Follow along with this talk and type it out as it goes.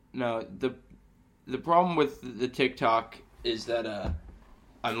No, the problem with the TikTok is that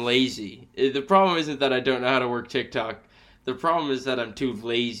I'm lazy. The problem isn't that I don't know how to work TikTok. The problem is that I'm too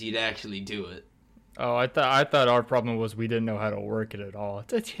lazy to actually do it. Oh, I thought our problem was we didn't know how to work it at all.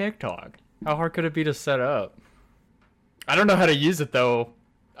 It's a TikTok. How hard could it be to set up? I don't know how to use it though.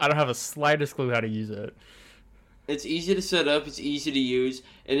 I don't have a slightest clue how to use it. It's easy to set up, it's easy to use,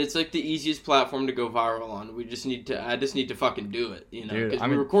 and it's like the easiest platform to go viral on. I just need to fucking do it, you know? Because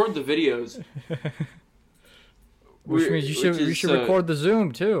we record the videos. Which means you should record the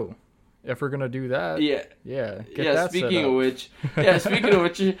Zoom too. If we're gonna do that. Yeah. Yeah. Speaking of which,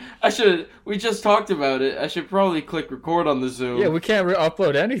 we just talked about it. I should probably click record on the Zoom. Yeah, we can't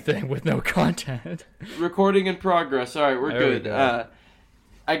upload anything with no content. Recording in progress. All right, we're good.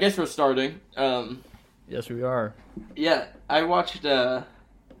 I guess we're starting. Yes, we are. Yeah, I watched. Did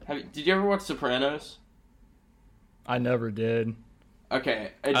you ever watch Sopranos? I never did.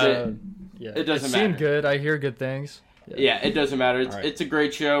 Okay, I did. Yeah, it doesn't matter. It seemed good. I hear good things. Yeah, it doesn't matter. It's a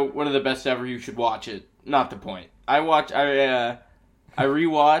great show. One of the best ever. You should watch it. Not the point. I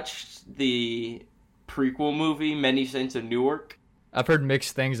rewatched the prequel movie, Many Saints of Newark. I've heard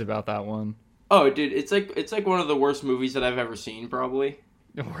mixed things about that one. Oh, dude, it's like one of the worst movies that I've ever seen, probably.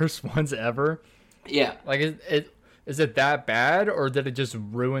 The worst ones ever? Yeah. Like, is it that bad, or did it just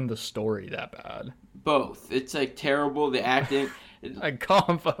ruin the story that bad? Both. It's like terrible. The acting. A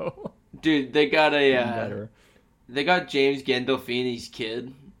combo. Dude, they got better. They got James Gandolfini's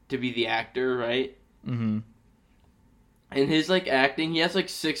kid to be the actor, right? Mm-hmm. And his like acting, he has like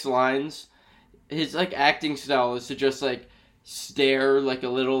 6 lines. His like acting style is to just like stare like a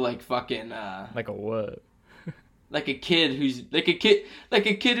little like fucking like a what? Like a kid who's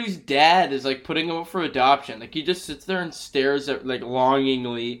whose dad is like putting him up for adoption. Like he just sits there and stares at like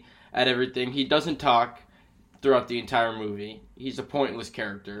longingly at everything. He doesn't talk throughout the entire movie. He's a pointless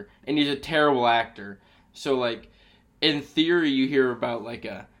character and he's a terrible actor. So like in theory you hear about like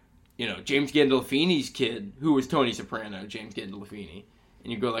James Gandolfini's kid who was Tony Soprano, James Gandolfini.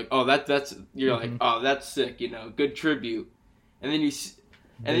 And you go like, "Oh, that's sick, good tribute." And then you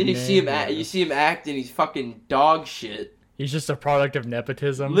see him act, and he's fucking dog shit. He's just a product of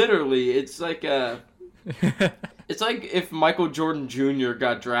nepotism. Literally, it's like it's like if Michael Jordan Jr.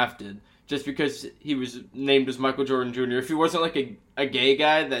 got drafted just because he was named as Michael Jordan Jr. If he wasn't like a gay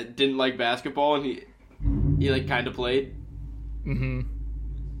guy that didn't like basketball and he like kind of played. Mm-hmm.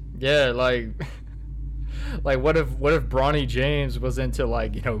 Yeah, like what if Bronny James was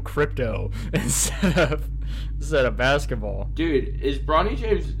into crypto instead of basketball? Dude, is Bronny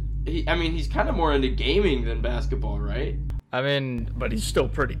James? He's kind of more into gaming than basketball, right? I mean, but he's still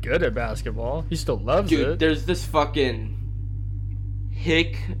pretty good at basketball. He still loves it. Dude, there's this fucking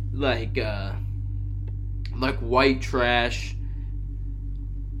hick like white trash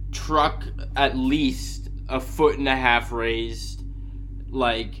truck, at least a 1.5 feet raised,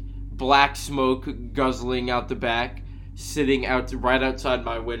 like black smoke guzzling out the back, sitting right outside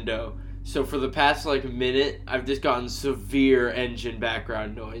my window. So for the past minute, I've just gotten severe engine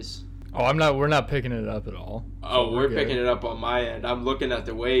background noise. Oh, we're not picking it up at all. Oh, we're picking it up on my end. I'm looking at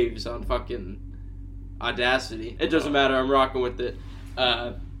the waves on fucking Audacity. It doesn't matter. I'm rocking with it.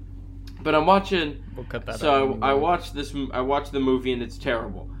 But I'm watching. We'll cut that. So I watched this. I watched the movie and it's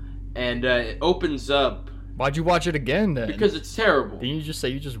terrible. And it opens up. Why'd you watch it again then? Because it's terrible. Didn't you just say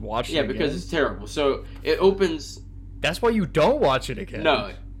you just watched it again? Yeah, because it's terrible. So it opens. That's why you don't watch it again.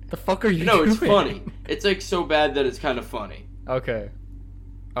 No. The fuck are you doing? No, it's funny. It's like so bad that it's kind of funny. Okay,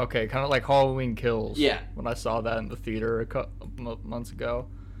 kind of like Halloween Kills. Yeah. When I saw that in the theater a couple months ago.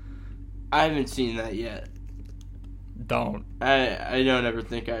 I haven't seen that yet. Don't. I don't ever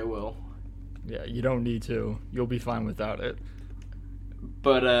think I will. Yeah, you don't need to. You'll be fine without it.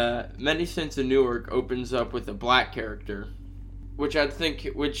 But Many Saints of Newark opens up with a black character, which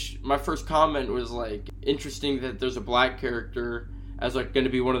my first comment was like, interesting that there's a black character as like going to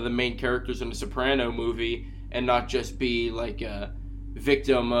be one of the main characters in a Soprano movie and not just be like a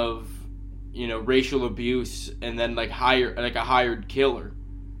victim of racial abuse and then like a hired killer.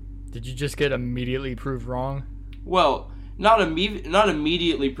 Did you just get immediately proved wrong? Well, not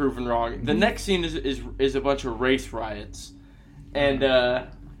immediately proven wrong. The next scene is a bunch of race riots, and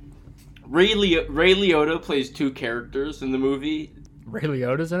Ray Liotta plays 2 characters in the movie. Ray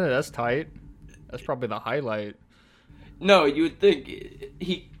Liotta's in it? That's tight. That's probably the highlight. No, you would think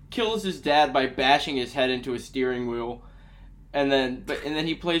he kills his dad by bashing his head into a steering wheel, and then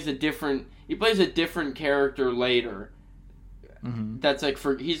he plays a different character later. Mm-hmm. That's like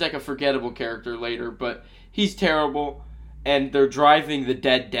he's like a forgettable character later, but he's terrible. And they're driving the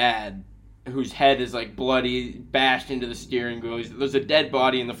dead dad whose head is like bloody, bashed into the steering wheel. There's a dead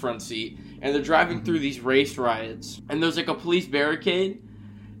body in the front seat, and they're driving through these race riots, and there's like a police barricade,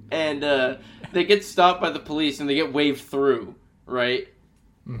 and they get stopped by the police and they get waved through, right?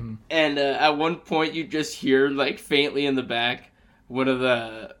 Mm-hmm. And at one point you just hear like faintly in the back one of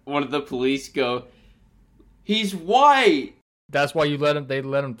the police go, "He's white." That's why they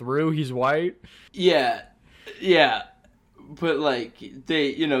let him through. He's white. Yeah. But like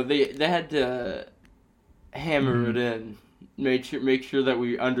they had to hammer it in, make sure that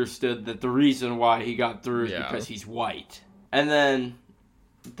we understood that the reason why he got through is because he's white. And then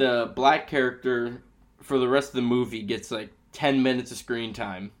the black character for the rest of the movie gets like 10 minutes of screen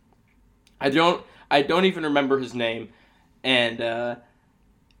time. I don't even remember his name, and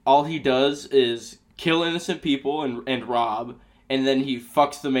all he does is kill innocent people and rob, and then he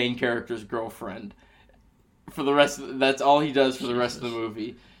fucks the main character's girlfriend. For the rest that's all he does for the rest of the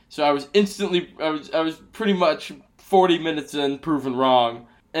movie. So I was pretty much 40 minutes in, proven wrong.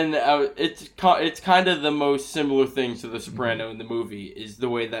 And it's kind of the most similar thing to The Soprano in the movie, is the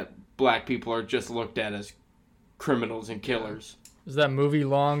way that black people are just looked at as criminals and killers. Is that movie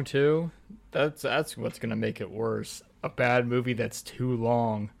long too? That's what's gonna make it worse. A bad movie that's too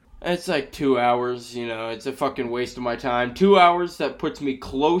long. It's like 2 hours, it's a fucking waste of my time. 2 hours that puts me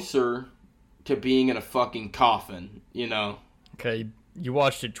closer to being in a fucking coffin, Okay, you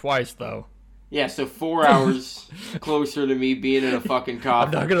watched it twice though. Yeah, so 4 hours closer to me being in a fucking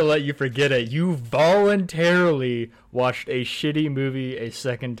coffin. I'm not gonna let you forget it. You voluntarily watched a shitty movie a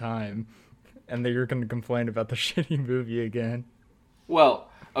second time, and then you're gonna complain about the shitty movie again.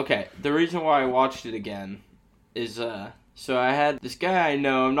 Well, okay, the reason why I watched it again is, so I had this guy I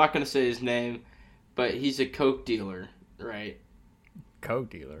know, I'm not gonna say his name, but he's a coke dealer, right?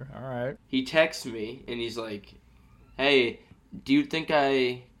 Coke dealer, alright. He texts me, and he's like, "Hey, do you think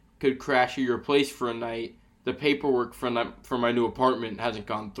I could crash at your place for a night? The paperwork for my new apartment hasn't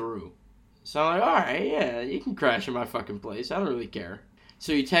gone through." So I'm like, "Alright, yeah, you can crash at my fucking place. I don't really care."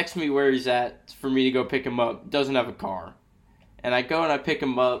 So he texts me where he's at for me to go pick him up. Doesn't have a car. And I go and I pick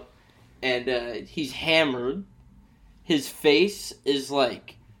him up, and he's hammered. His face is,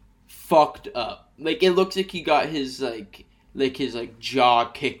 like, fucked up. Like, it looks like he got his jaw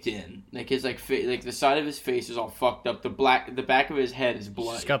kicked in. Like his the side of his face is all fucked up. The back of his head is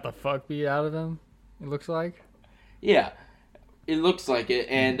bloody. Just got the fuck beat out of him. It looks like. Yeah, it looks like it,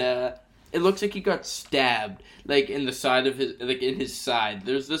 and it looks like he got stabbed, like in the side of his side.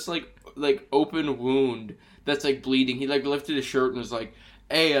 There's this like open wound that's like bleeding. He like lifted his shirt and was like,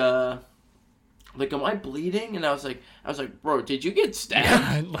 "Hey, like, am I bleeding?" And I was like, "Bro, did you get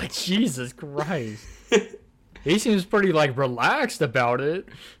stabbed?" Yeah, like Jesus Christ. He seems pretty, like, relaxed about it.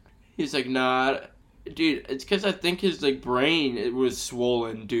 He's like, "Nah, dude, it's because I think his, like, brain, it was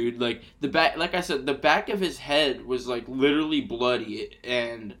swollen, dude. Like, like I said, the back of his head was, like, literally bloody,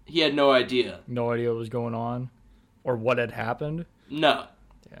 and he had no idea. No idea what was going on? Or what had happened? No.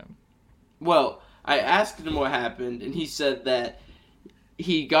 Damn. Well, I asked him what happened, and he said that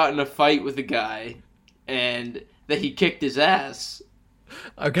he got in a fight with a guy, and that he kicked his ass.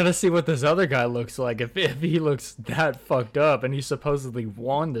 I gotta see what this other guy looks like. If he looks that fucked up and he supposedly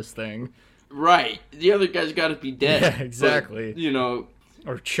won this thing. Right. The other guy's gotta be dead. Yeah, exactly. But,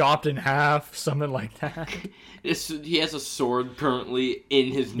 or chopped in half, something like that. He has a sword currently in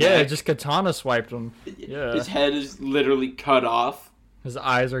his neck. Yeah, just katana swiped him. Yeah. His head is literally cut off. His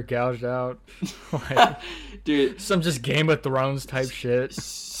eyes are gouged out. Like, dude. Some just Game of Thrones type shit.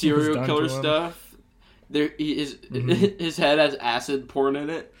 Serial killer stuff. His head has acid poured in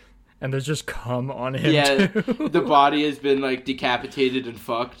it. And there's just cum on him, too. The body has been, like, decapitated and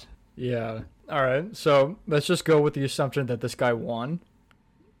fucked. Yeah. Alright, so let's just go with the assumption that this guy won.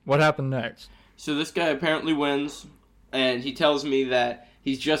 What happened next? So this guy apparently wins, and he tells me that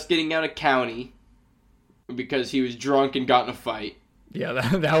he's just getting out of county because he was drunk and got in a fight. Yeah,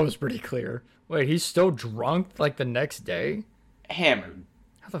 that was pretty clear. Wait, he's still drunk, like, the next day? Hammered.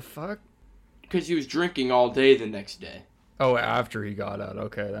 How the fuck? Because he was drinking all day the next day. Oh, after he got out.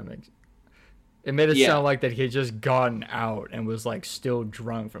 Okay, that makes... It made it sound like that he had just gotten out and was, like, still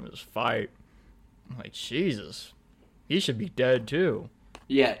drunk from his fight. I'm like, Jesus. He should be dead, too.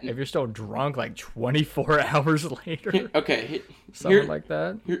 Yeah. If you're still drunk, like, 24 hours later. Okay. Something like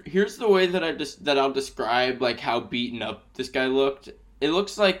that. Here's the way that I'll describe, like, how beaten up this guy looked. It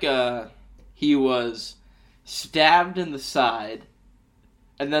looks like he was stabbed in the side,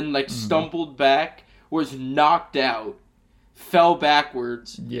 and then, like, stumbled back, was knocked out, fell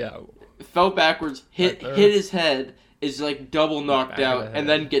backwards. Yeah. Fell backwards, hit his head, is, like, double knocked out, and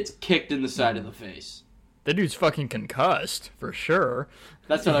then gets kicked in the side of the face. That dude's fucking concussed, for sure.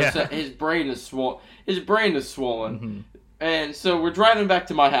 That's what I said. His brain is swollen. Mm-hmm. And so we're driving back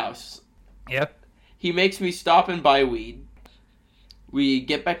to my house. Yep. He makes me stop and buy weed. We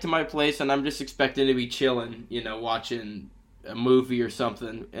get back to my place, and I'm just expecting to be chilling, watching a movie or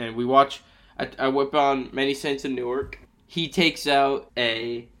something. And we watch... I whip on Many Saints in Newark. He takes out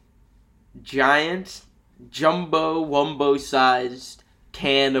a giant, jumbo-wumbo-sized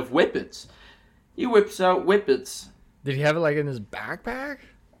can of Whippets. He whips out Whippets. Did he have it, in his backpack?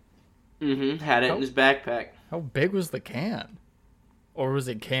 Mm-hmm. Had it in his backpack. How big was the can? Or was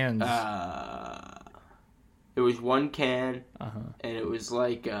it cans? It was one can, and it was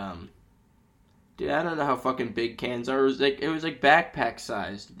dude, I don't know how fucking big cans are. It was like backpack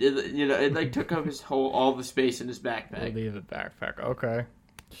sized. It took up all the space in his backpack. Leave a backpack. Okay.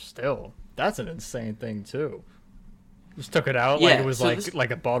 Still, that's an insane thing too. Just took it out like it was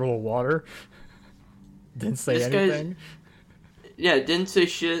like a bottle of water. Didn't say anything. Didn't say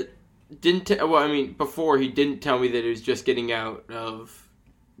shit. Before he didn't tell me that he was just getting out of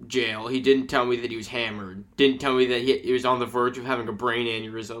jail. He didn't tell me that he was hammered. Didn't tell me that he was on the verge of having a brain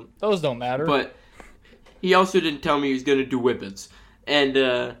aneurysm. Those don't matter. But he also didn't tell me he was going to do Whippets.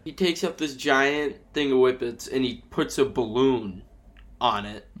 And he takes up this giant thing of Whippets and he puts a balloon on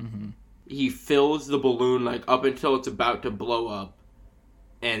it. Mm-hmm. He fills the balloon up until it's about to blow up.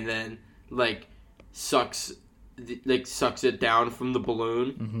 And then sucks it down from the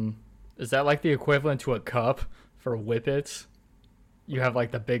balloon. Mm-hmm. Is that the equivalent to a cup for Whippets? You have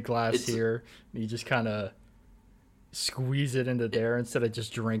the big glass here, and you just kind of squeeze it into there instead of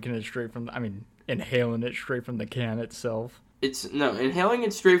just drinking it straight from inhaling it straight from the can itself. Inhaling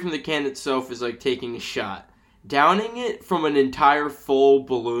it straight from the can itself is like taking a shot. Downing it from an entire full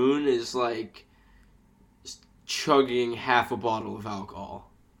balloon is like chugging half a bottle of alcohol.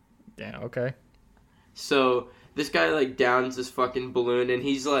 Damn, okay. So this guy downs this fucking balloon, and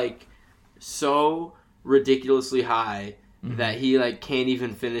he's so ridiculously high that he can't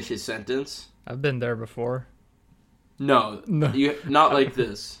even finish his sentence. I've been there before. No. Not like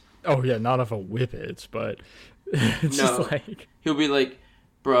this. Oh yeah, not off a Whippets, but it's just he'll be like,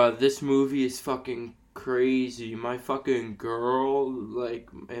 bruh, this movie is fucking crazy. My fucking girl,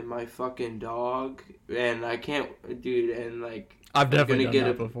 and my fucking dog, and I can't, dude, and I've definitely done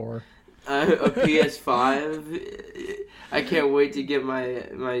that before. A PS5. I can't wait to get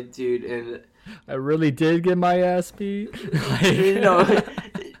my dude, and I really did get my ass beat.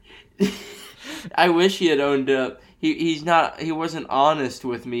 I wish he had owned up. He wasn't honest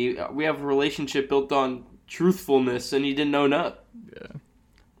with me. We have a relationship built on truthfulness, and he didn't own up. Yeah.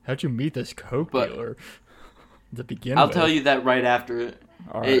 How'd you meet this coke dealer? To begin I'll with? tell you that right after it.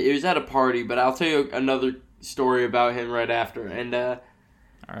 All right. It was at a party, but I'll tell you another story about him right after. And all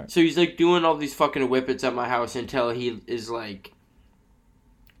right. So he's doing all these fucking Whippets at my house until he is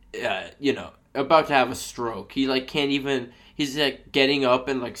about to have a stroke. He can't even. He's getting up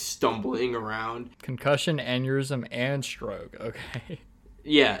and stumbling around. Concussion, aneurysm, and stroke. Okay.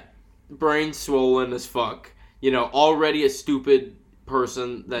 Yeah, brain swollen as fuck. Already a stupid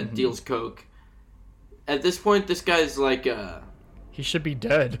person that deals coke. At this point, this guy's he should be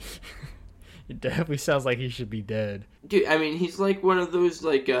dead. It definitely sounds like he should be dead. Dude, he's one of those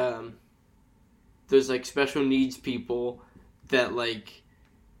special needs people that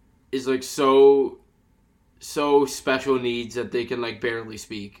is so special needs that they can barely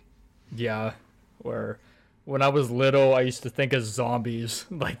speak. Yeah, where when I was little, I used to think of zombies.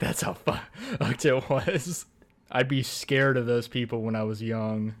 That's how fucked it was. I'd be scared of those people when I was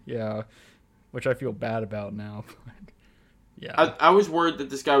young. Yeah, which I feel bad about now. Yeah, I was worried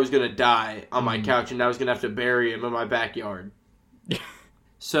that this guy was gonna die on my couch, and I was gonna have to bury him in my backyard.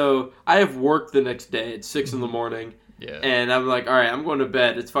 So I have work the next day at 6 a.m. Yeah, and I'm like, all right, I'm going to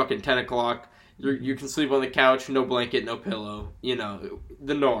bed. It's fucking 10 o'clock. You can sleep on the couch, no blanket, no pillow.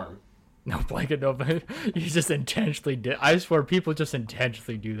 The norm. No blanket, no blanket. You just intentionally did. I swear, people just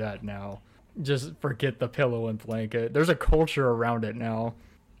intentionally do that now. Just forget the pillow and blanket. There's a culture around it now.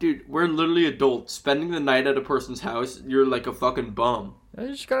 Dude, we're literally adults. Spending the night at a person's house, you're like a fucking bum. You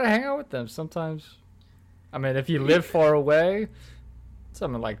just gotta hang out with them sometimes. If you live far away,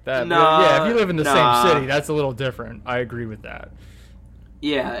 something like that. If you live in the same city, that's a little different. I agree with that.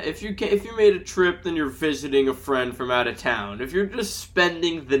 Yeah, if you made a trip, then you're visiting a friend from out of town. If you're just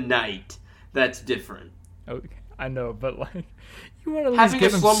spending the night, that's different. Okay, I know, but you want to at least give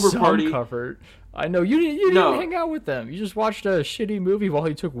a them slumber some party. Comfort. I know you didn't hang out with them. You just watched a shitty movie while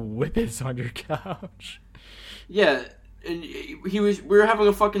he took Whippets on your couch. Yeah, and we were having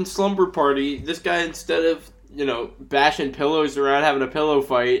a fucking slumber party. This guy, instead of bashing pillows around, having a pillow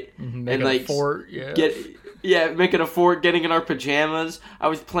fight, and like fort, making a fort, getting in our pajamas. I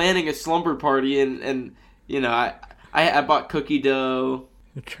was planning a slumber party, and I bought cookie dough,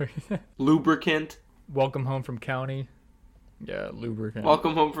 lubricant. Welcome home from county. Yeah, lubricant.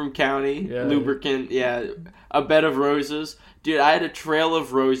 Welcome home from county. Yeah. Lubricant. Yeah, a bed of roses, dude. I had a trail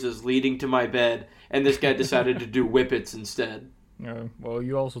of roses leading to my bed, and this guy decided to do whippets instead. Well,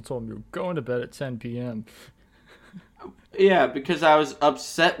 you also told me you were going to bed at 10 p.m. Yeah, because I was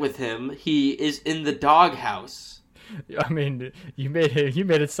upset with him. He is in the doghouse. I mean, you made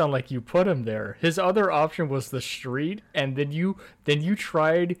it sound like you put him there. His other option was the street, and then you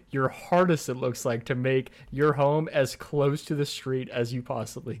tried your hardest, it looks like, to make your home as close to the street as you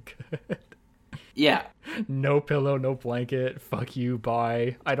possibly could. Yeah. No pillow, no blanket. Fuck you,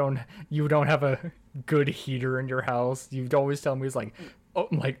 bye. You don't have a good heater in your house. You'd always tell me it's like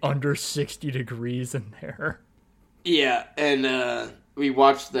under 60 degrees in there. Yeah, and we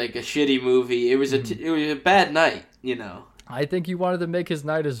watched like a shitty movie. It was a bad night, I think you wanted to make his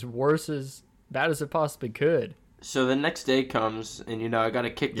night as bad as it possibly could. So the next day comes, and I got to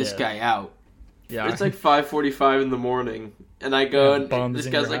kick this guy out. Yeah, it's like 5:45 in the morning, and I go, and this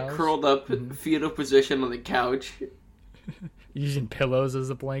guy's like curled up, fetal position on the couch, using pillows as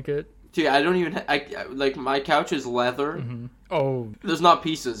a blanket. Dude, I don't even. Like my couch is leather. Mm-hmm. Oh, there's not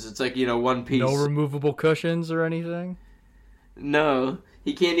pieces. It's like one piece. No removable cushions or anything. No,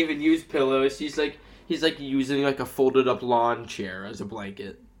 he can't even use pillows. He's like using like a folded up lawn chair as a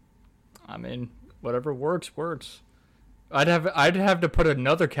blanket. I mean, whatever works. I'd have to put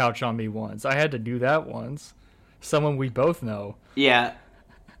another couch on me once. I had to do that once. Someone we both know. Yeah.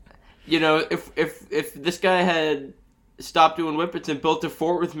 If this guy had stopped doing whippets and built a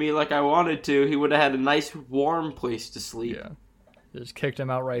fort with me like I wanted to, he would have had a nice warm place to sleep. Yeah. Just kicked him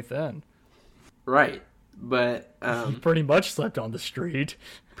out right then. Right. But he pretty much slept on the street.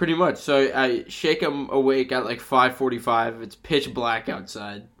 Pretty much. So I shake him awake at like 5:45. It's pitch black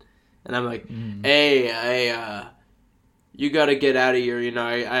outside. And I'm like, hey, you gotta get out of here.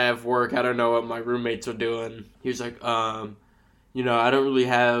 I have work. I don't know what my roommates are doing. He was like, I don't really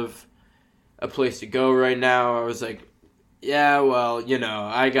have a place to go right now. I was like, yeah, well,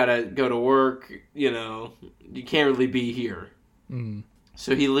 I gotta go to work. You can't really be here.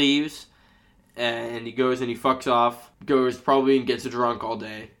 So he leaves, and he goes and he fucks off. Goes probably and gets drunk all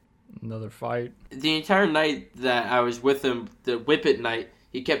day. Another fight. The entire night that I was with him, the whippet night,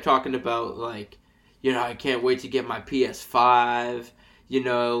 he kept talking about like, I can't wait to get my PS5.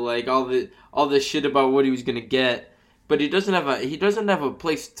 Like all this shit about what he was gonna get. But he doesn't have a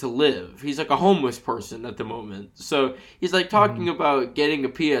place to live. He's like a homeless person at the moment. So he's like talking about getting a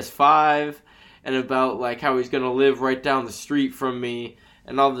PS5 and about like how he's gonna live right down the street from me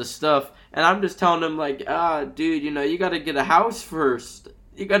and all this stuff. And I'm just telling him like, dude, you gotta get a house first.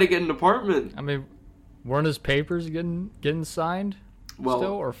 You gotta get an apartment. I mean, weren't his papers getting signed still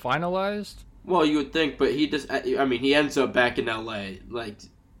or finalized? Well, you would think, but he ends up back in LA like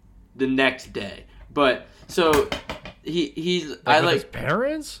the next day. But so he's back with his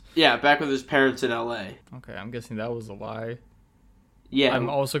parents? Yeah, back with his parents in LA. Okay, I'm guessing that was a lie. Yeah. I'm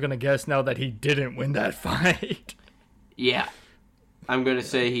also gonna guess now that he didn't win that fight. Yeah. I'm gonna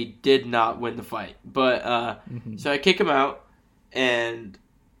say he did not win the fight. But so I kick him out, and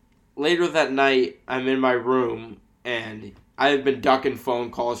later that night I'm in my room and I've been ducking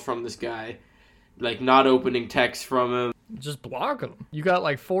phone calls from this guy, like not opening texts from him. Just block him. You got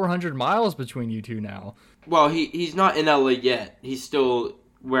like 400 miles between you two now. Well, he's not in LA yet. He's still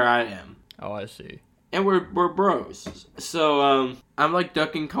where I am. Oh, I see. And we're bros. So I'm like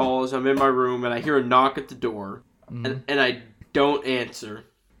ducking calls. I'm in my room and I hear a knock at the door, and I don't answer.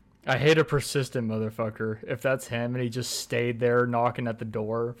 I hate a persistent motherfucker. If that's him and he just stayed there knocking at the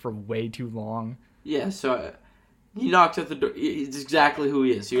door for way too long. Yeah, so he knocks at the door. It's exactly who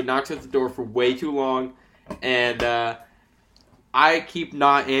he is. He knocks at the door for way too long, and I keep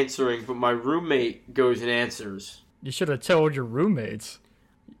not answering, but my roommate goes and answers. You should have told your roommates.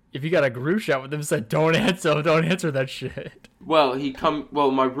 If you got a group chat with them, said don't answer that shit. Well,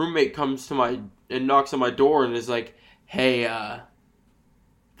 my roommate comes to and knocks on my door and is like, "Hey,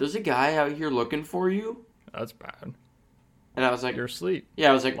 there's a guy out here looking for you." That's bad. And I was like, "You're asleep." Yeah,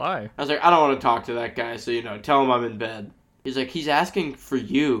 I was like, "Why?" I was like, "I don't want to talk to that guy, so tell him I'm in bed." He's like, "He's asking for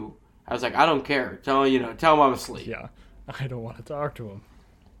you." I was like, "I don't care. Tell him I'm asleep." Yeah, I don't want to talk to him.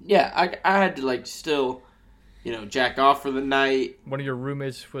 Yeah, I had to like still, jack off for the night. One of your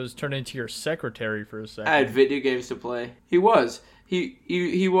roommates was turned into your secretary for a second. I had video games to play. He was.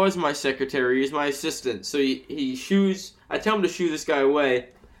 He was my secretary. He was my assistant. So he shoos. I tell him to shoo this guy away.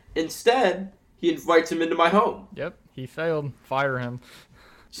 Instead, he invites him into my home. Yep, he failed. Fire him.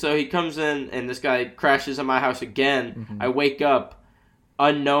 So he comes in, and this guy crashes at my house again. Mm-hmm. I wake up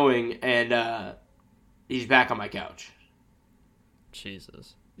unknowing, and he's back on my couch.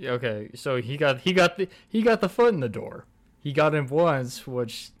 Jesus. Okay, so he got the foot in the door. He got in once,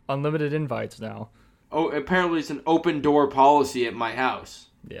 which unlimited invites now. Oh, apparently it's an open door policy at my house.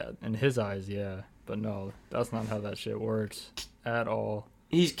 Yeah, in his eyes, yeah. But no, that's not how that shit works at all.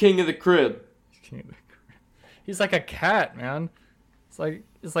 He's king of the crib. He's like a cat, man. It's like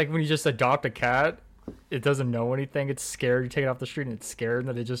when you just adopt a cat, it doesn't know anything. It's scared. You take it off the street and it's scared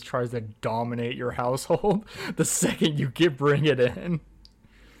that it just tries to dominate your household the second you bring it in.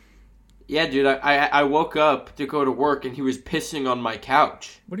 Yeah, dude, I woke up to go to work and he was pissing on my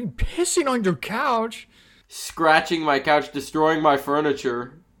couch. What are you pissing on your couch? Scratching my couch, destroying my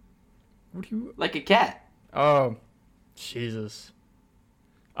furniture. What do you... Like a cat. Oh, Jesus.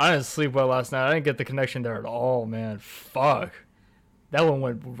 I didn't sleep well last night. I didn't get the connection there at all, man. Fuck. That one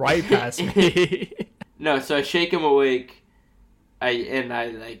went right past me. No, so I shake him awake. I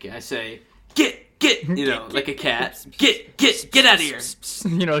say, get, you know, like a cat. Get out of here.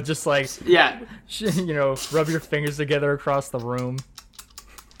 You know, just like, yeah. You know, rub your fingers together across the room.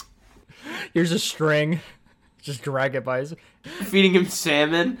 Here's a string. Just drag it by his... Feeding him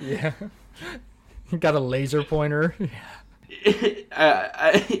salmon. Yeah. He got a laser pointer.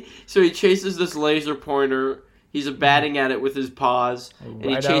 So he chases this laser pointer. He's batting at it with his paws, and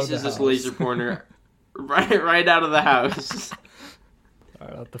he chases this laser pointer right out of the house.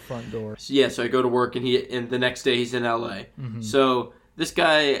 Right out the front door. So I go to work, and the next day he's in LA. Mm-hmm. So this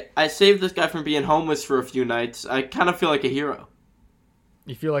guy, I saved this guy from being homeless for a few nights. I kind of feel like a hero.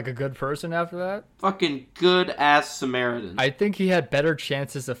 You feel like a good person after that? Fucking good-ass Samaritan. I think he had better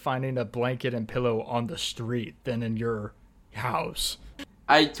chances of finding a blanket and pillow on the street than in your house.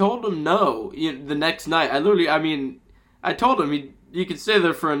 I told him no the next night. I told him you could stay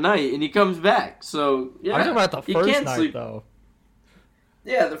there for a night, and he comes back. So, yeah. I'm talking about the first night, though.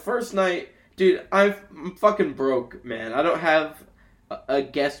 Yeah, the first night. Dude, I'm fucking broke, man. I don't have a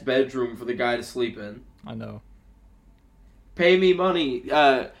guest bedroom for the guy to sleep in. I know. Pay me money.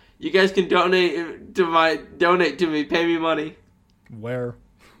 You guys can donate to me. Pay me money. Where?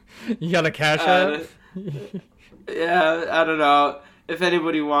 You got a cash app? Yeah, I don't know. If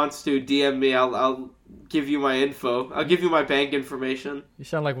anybody wants to DM me, I'll give you my info. I'll give you my bank information. You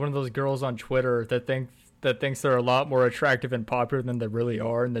sound like one of those girls on Twitter that thinks they're a lot more attractive and popular than they really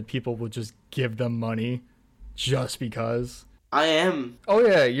are, and that people will just give them money just because. I am. Oh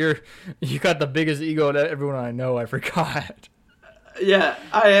yeah, you got the biggest ego to everyone I know. I forgot. Yeah,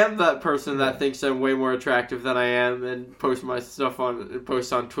 I am that person that thinks I'm way more attractive than I am, and posts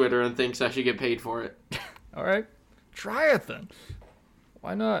on Twitter and thinks I should get paid for it. All right, try it then.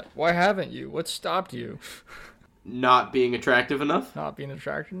 Why not? Why haven't you? What stopped you? Not being attractive enough? Not being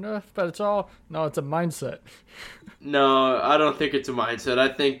attractive enough, but it's a mindset. No, I don't think it's a mindset. I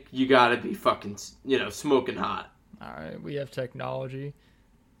think you gotta be fucking, smoking hot. Alright, we have technology.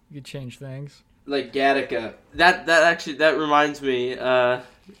 You could change things. Like Gattaca. That reminds me, I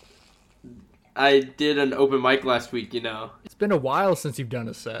did an open mic last week, It's been a while since you've done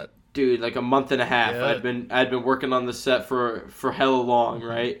a set. Dude, like a month and a half. Yeah. I'd been working on the set for hella long,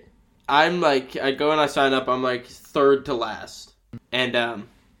 right? I'm like, I go and I sign up, I'm like third to last. And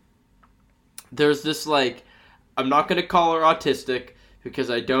there's this like, I'm not gonna call her autistic because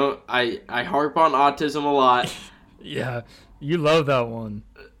I harp on autism a lot. Yeah, you love that one.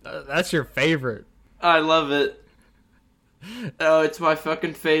 That's your favorite. I love it. Oh, it's my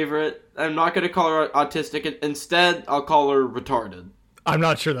fucking favorite. I'm not gonna call her autistic. Instead, I'll call her retarded. I'm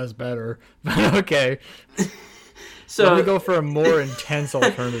not sure that's better, but okay. So let me go for a more intense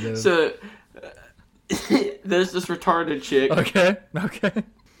alternative. So there's this retarded chick. Okay.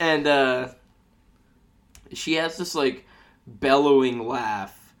 And she has this like bellowing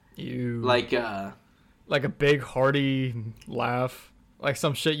laugh. Ew. Like a big hearty laugh, like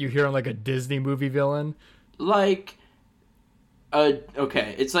some shit you hear in like a Disney movie villain. Like,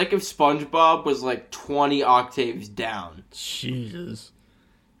 okay, it's like if SpongeBob was like 20 octaves down. Jesus.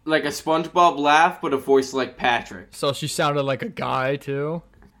 Like a SpongeBob laugh, but a voice like Patrick. So she sounded like a guy too.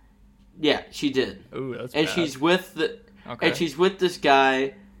 Yeah, she did. Ooh, that's and bad. she's with this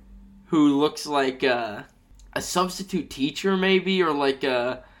guy who looks like a substitute teacher, maybe, or like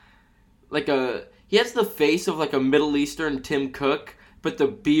a. He has the face of like a Middle Eastern Tim Cook, but the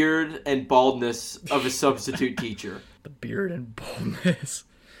beard and baldness of a substitute teacher. The beard and baldness.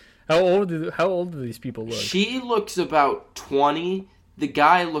 How old do these people look? She looks about 20. The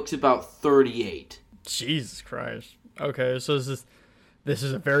guy looks about 38. Jesus Christ. Okay, so This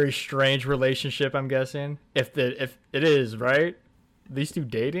is a very strange relationship, I'm guessing. If it is, right? These two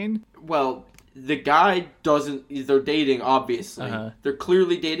dating? Well, the guy doesn't... They're dating, obviously. Uh-huh. They're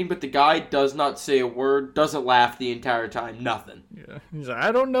clearly dating, but the guy does not say a word, doesn't laugh the entire time, nothing. Yeah. He's like,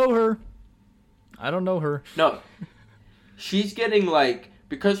 I don't know her. No. She's getting, like...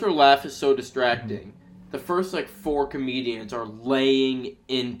 Because her laugh is so distracting, the first, like, 4 comedians are laying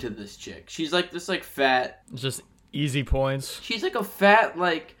into this chick. She's, like, this, like, fat... It's just easy points. She's, like, a fat,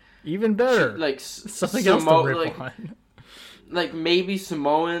 like... Even better. Like, something else to rip on. Like, maybe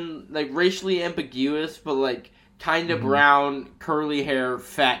Samoan, like, racially ambiguous, but, like, kind of brown, curly hair,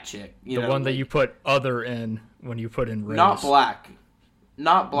 fat chick. The one that you put other in when you put in race. Not black.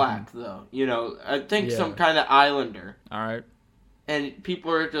 Not black, though. You know, I think some kind of islander. All right. And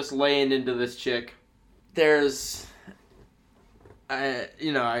people are just laying into this chick. There's...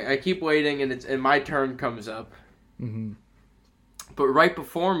 I keep waiting, and my turn comes up. Mm-hmm. But right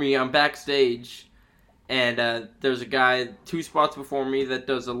before me, I'm backstage... And there's a guy 2 spots before me that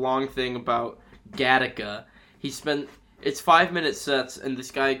does a long thing about Gattaca. It's 5-minute sets, and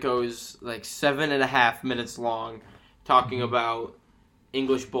this guy goes like 7.5 minutes long talking about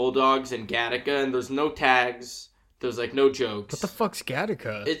English bulldogs and Gattaca, and there's no tags, there's like no jokes. What the fuck's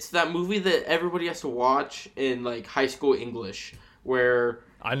Gattaca? It's that movie that everybody has to watch in like high school English, where...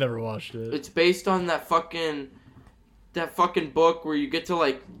 I never watched it. It's based on that fucking book where you get to,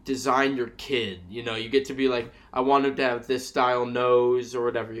 like, design your kid. You know, you get to be like, I want him to have this style nose or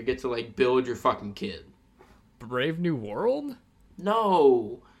whatever. You get to, like, build your fucking kid. Brave New World?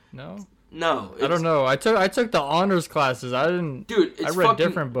 No. No? No. I don't know. I took the honors classes. I didn't... Dude, I read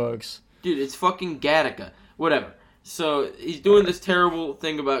different books. Dude, it's fucking Gattaca. Whatever. So, he's doing this terrible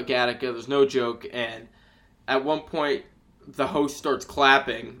thing about Gattaca. There's no joke. And at one point, the host starts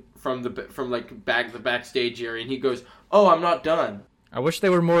clapping from the backstage area. And he goes... Oh, I'm not done. I wish they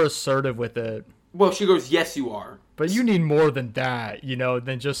were more assertive with it. Well, she goes, yes, you are. But you need more than that,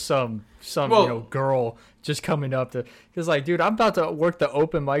 than just some girl just coming up to... Because, like, dude, I'm about to work the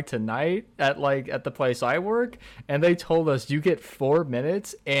open mic tonight at the place I work, and they told us you get 4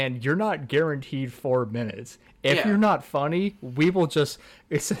 minutes, and you're not guaranteed 4 minutes. If you're not funny, we will just...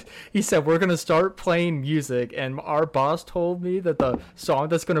 He said, we're going to start playing music, and our boss told me that the song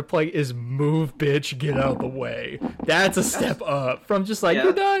that's going to play is Move, Bitch, Get Out of the Way. That's a step up from just like,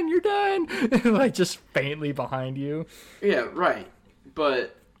 you're done, like just faintly behind you. Yeah, right.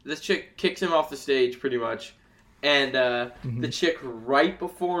 But this chick kicks him off the stage pretty much, and the chick right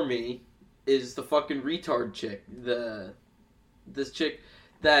before me is the fucking retard chick. This chick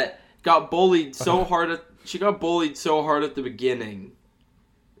that got bullied so hard she got bullied so hard at the beginning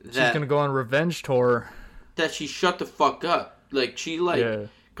that she's gonna go on a revenge tour. That she shut the fuck up. Like she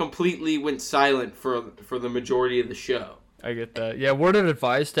completely went silent for the majority of the show. I get that. Yeah, word of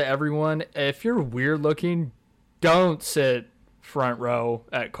advice to everyone: if you're weird looking, don't sit front row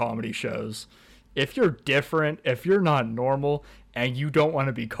at comedy shows. If you're different, if you're not normal, and you don't want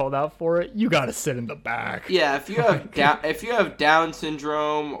to be called out for it, you gotta sit in the back. Yeah, if you have Down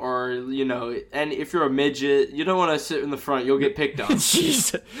syndrome, or and if you're a midget, you don't want to sit in the front. You'll get picked on.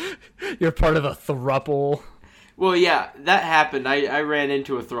 Jeez, you're part of a thruple. Well, yeah, that happened. I ran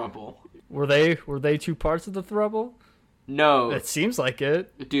into a thruple. Were they 2 parts of the thruple? No, it seems like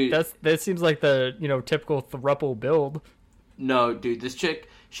it, dude. That seems like the typical thruple build. No, dude, this chick,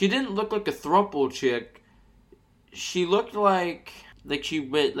 she didn't look like a thruple chick. She looked like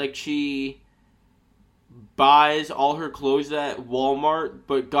she buys all her clothes at Walmart,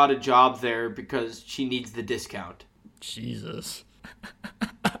 but got a job there because she needs the discount. Jesus.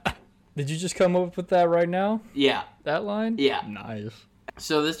 Did you just come up with that right now? Yeah. That line? Yeah. Nice.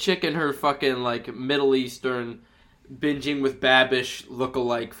 So this chick and her fucking, like, Middle Eastern binging with Babish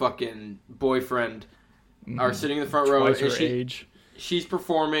look-alike fucking boyfriend are sitting in the front row. Twice her age. She's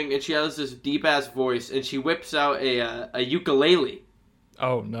performing, and she has this deep-ass voice, and she whips out a ukulele.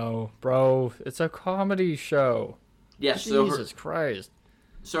 Oh, no. Bro, it's a comedy show. Yeah, Jesus Christ.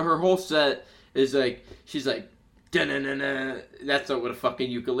 So her whole set is like, she's like, da-na-na-na. That's not what a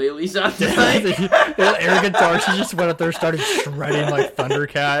fucking ukulele sounds like. Air guitar, she just went up there and started shredding like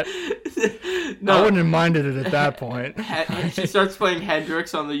Thundercat. No, I wouldn't have minded it at that point. She starts playing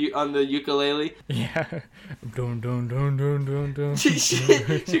Hendrix on the ukulele. Yeah. Dun, dun, dun, dun, dun, dun.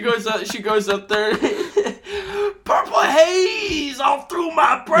 She goes up there. Purple haze all through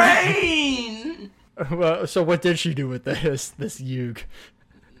my brain. Well, so what did she do with this uke?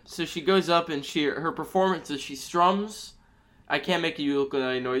 So she goes up and her performance is she strums. I can't make a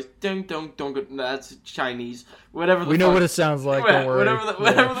ukulele noise. Ding dong dong. That's Chinese. Whatever. We know what it sounds like. Don't worry.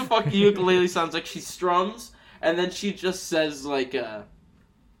 Whatever the fuck ukulele sounds like. She strums and then she just says like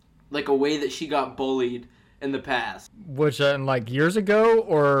like a way that she got bullied in the past. Which, like, years ago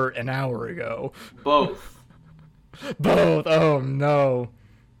or an hour ago? Both. Both. Oh, no.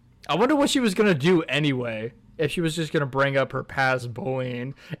 I wonder what she was going to do anyway. If she was just going to bring up her past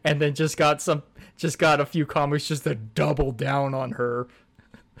bullying and then just got a few comics just to double down on her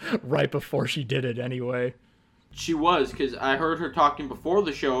right before she did it anyway. She was, because I heard her talking before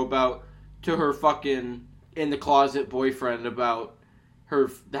the show to her fucking in the closet boyfriend about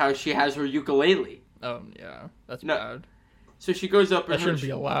how she has her ukulele. Yeah, that's bad. So she goes up and that shouldn't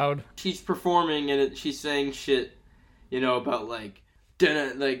be allowed. She's performing and she's saying shit, about like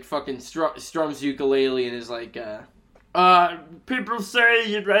fucking strums ukulele and is like, people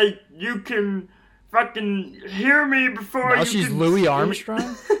say like you can fucking hear me before now she's Louis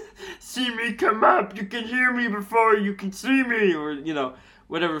Armstrong. See me come up. You can hear me before you can see me, or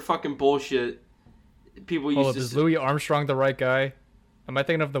whatever fucking bullshit people used to. Is Louis Armstrong the right guy? Am I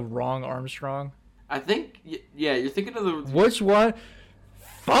thinking of the wrong Armstrong? I think, yeah, you're thinking of the... Which one?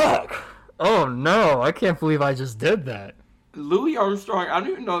 Fuck! Oh no, I can't believe I just did that. Louis Armstrong, I don't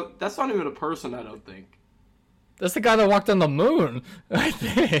even know, that's not even a person, I don't think. That's the guy that walked on the moon, I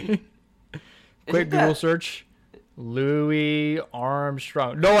think. Quick Google search. Louis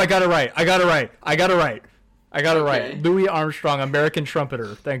Armstrong. No, I got it right. Okay. Louis Armstrong, American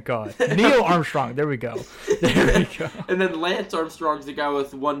trumpeter. Thank God. Neil Armstrong. There we go. And then Lance Armstrong's the guy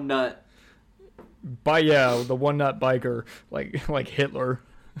with one nut. The one nut biker, like Hitler,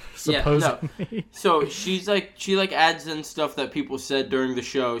 supposedly. Yeah, no. So she adds in stuff that people said during the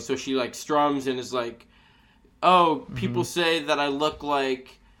show. So she like strums and is like, "Oh, people say that I look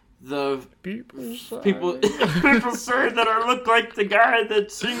like the people say that I look like the guy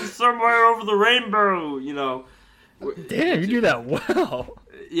that sings Somewhere Over the Rainbow." Damn, you do that well.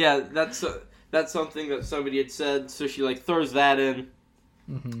 Yeah, that's something that somebody had said. So she like throws that in,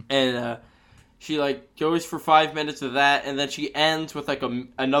 and she like goes for 5 minutes of that, and then she ends with like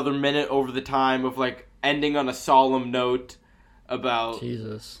another minute over the time of like ending on a solemn note about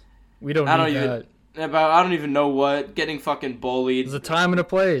Jesus. We don't need that. I don't even know what, getting fucking bullied. There's a time and a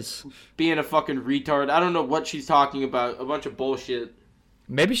place. Being a fucking retard. I don't know what she's talking about. A bunch of bullshit.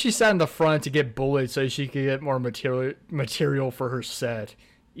 Maybe she sat in the front to get bullied so she could get more material for her set.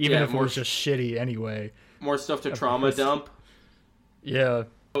 Even if it was just shitty anyway. More stuff to trauma dump. Yeah.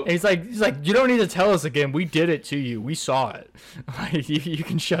 And he's like, you don't need to tell us again. We did it to you. We saw it. Like, you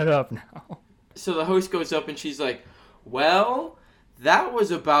can shut up now. So the host goes up and she's like, well, that was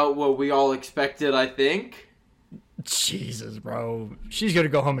about what we all expected, I think. Jesus, bro. She's gonna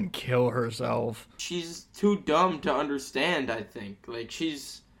go home and kill herself. She's too dumb to understand, I think. Like,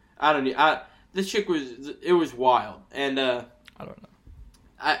 this chick was wild. And, I don't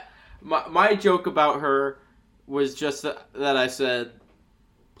know. My joke about her was just that I said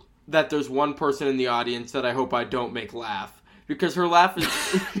that there's one person in the audience that I hope I don't make laugh. Because her laugh is...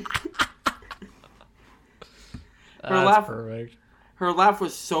 That's perfect. Her laugh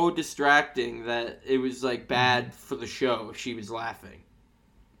was so distracting that it was, like, bad for the show if she was laughing.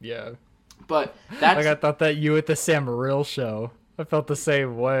 Yeah. But that's... Like, I thought that you at the Sam Morril show. I felt the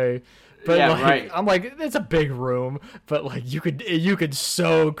same way. But yeah, right. I'm like, it's a big room, but like you could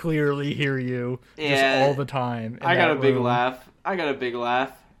so clearly hear you just all the time. I got a big laugh.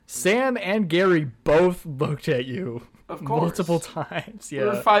 Sam and Gary both looked at you. Of course. Multiple times. Yeah. We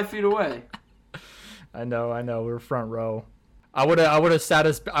were 5 feet away. I know. We were front row. I would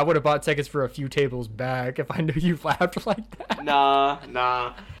have bought tickets for a few tables back if I knew you laughed like that.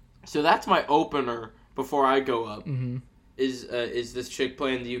 Nah. So that's my opener before I go up. Mm-hmm. Is this chick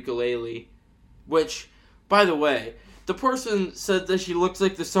playing the ukulele, which, by the way, the person said that she looks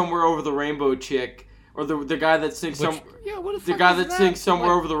like the Somewhere Over the Rainbow chick, or the guy that sings sings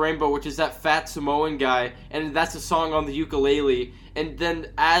Somewhere Over the Rainbow, which is that fat Samoan guy, and that's a song on the ukulele. And then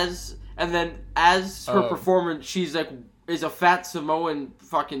as her performance, she's like is a fat Samoan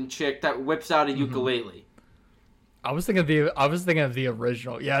fucking chick that whips out a ukulele. I was thinking of the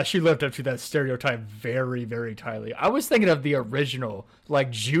original. Yeah, she lived up to that stereotype very, very tightly. I was thinking of the original, like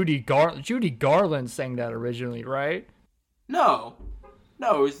Judy Garland sang that originally, right? No,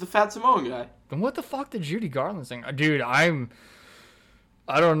 it was the fat Samoan guy. Then what the fuck did Judy Garland sing? Dude, I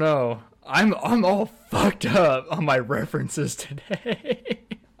don't know. I'm all fucked up on my references today.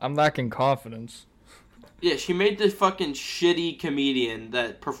 I'm lacking confidence. Yeah, she made this fucking shitty comedian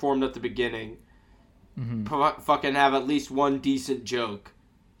that performed at the beginning. Fucking have at least one decent joke.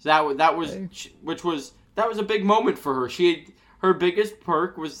 So that was a big moment for her. Her biggest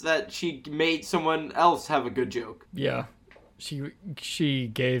perk was that she made someone else have a good joke. Yeah, she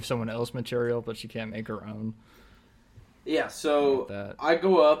gave someone else material, but she can't make her own. Yeah, so I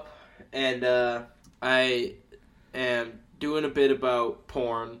go up and I am doing a bit about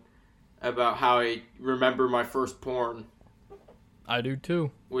porn, about how I remember my first porn. I do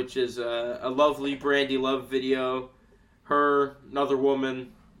too. Which is a lovely Brandy Love video. Her, another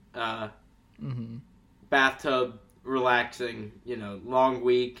woman, bathtub, relaxing, long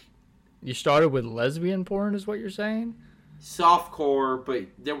week. You started with lesbian porn is what you're saying? Softcore, but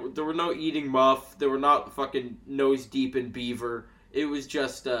there were no eating muff. There were not fucking nose deep in beaver. It was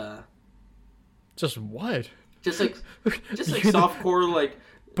just Just what? Just like softcore, like.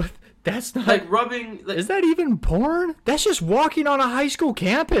 But that's not like rubbing. Like, is that even porn? That's just walking on a high school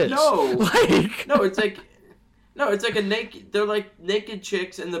campus. No, it's like a naked. They're like naked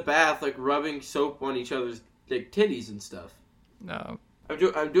chicks in the bath, like rubbing soap on each other's like titties and stuff. No,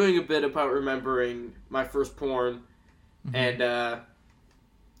 I'm doing a bit about remembering my first porn, and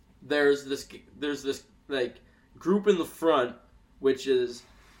there's this like group in the front, which is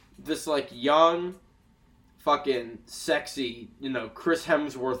this like young, fucking sexy, Chris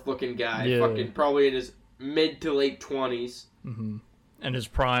Hemsworth looking guy, fucking probably in his mid to late 20s, in his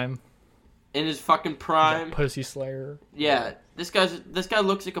prime. In his fucking prime. That pussy slayer. Yeah, this guy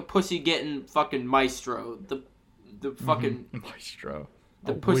looks like a pussy getting fucking maestro, the fucking maestro,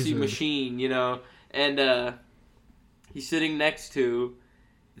 the pussy wizard machine, and he's sitting next to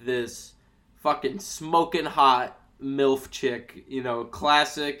this fucking smoking hot MILF chick,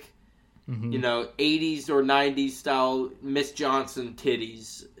 classic, 80s or 90s style Miss Johnson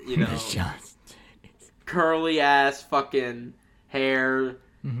titties, Miss Johnson titties, curly ass fucking hair.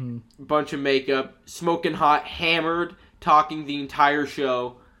 Bunch of makeup, smoking hot, hammered, talking the entire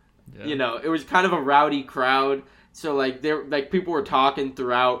show. Yeah. It was kind of a rowdy crowd, so people were talking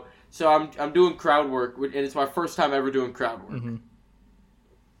throughout. So I'm doing crowd work, and it's my first time ever doing crowd work.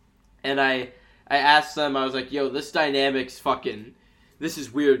 And I asked them, I was like, "Yo, this dynamic's fucking, this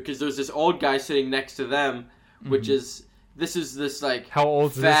is weird," because there's this old guy sitting next to them, which is this like how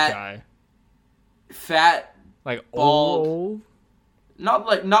old is this guy? Fat, like bald. Old? Not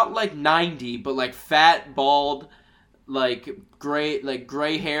like 90, but like fat, bald, like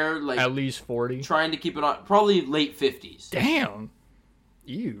gray hair, like at least 40. Trying to keep it on, probably late 50s. Damn.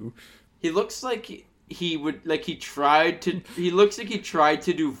 Ew. He looks like he looks like he tried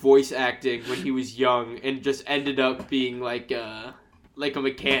to do voice acting when he was young and just ended up being like a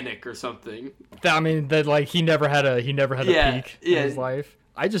mechanic or something. I mean, that he never had a peak in his life.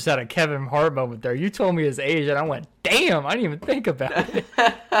 I just had a Kevin Hart moment there. You told me his age, and I went, damn, I didn't even think about it.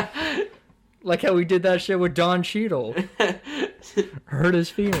 Like how we did that shit with Don Cheadle. Hurt his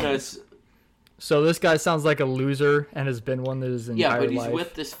feelings. Yes. So this guy sounds like a loser and has been one his entire life. Yeah, but he's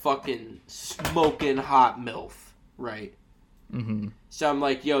with this fucking smoking hot MILF, right? So I'm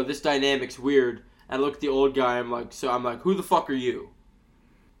like, yo, this dynamic's weird. I look at the old guy, I'm like, who the fuck are you?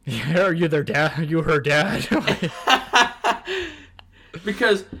 Yeah, are you their dad? Are you her dad?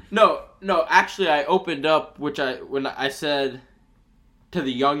 Because no, actually, I opened up, when I said to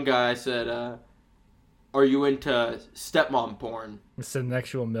the young guy, I said, "Are you into stepmom porn?" It's an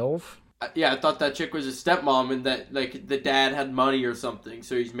actual MILF. Yeah, I thought that chick was a stepmom, and that like the dad had money or something,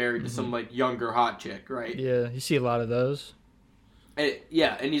 so he's married to some like younger hot chick, right? Yeah, you see a lot of those. And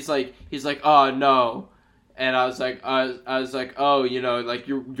he's like, "Oh no," and I was like, "Oh, like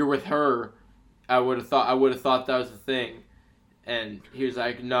you're with her." I would have thought that was the thing. And he was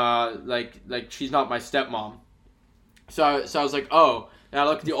like, "Nah, like she's not my stepmom." So I was like, "Oh." And I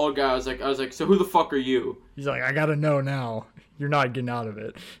looked at the old guy. I was like, "So who the fuck are you?" He's like, "I gotta know now. You're not getting out of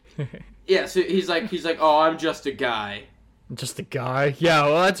it." Yeah. So he's like, "Oh, I'm just a guy." Just a guy? Yeah.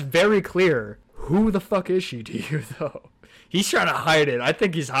 Well, that's very clear. Who the fuck is she to you, though? He's trying to hide it. I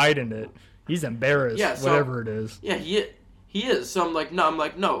think he's hiding it. He's embarrassed. Yeah. So, whatever it is. Yeah. He is. So I'm like,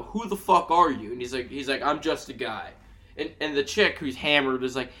 no. Who the fuck are you? And he's like, "I'm just a guy." And the chick who's hammered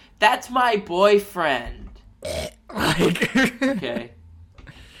is like, "That's my boyfriend."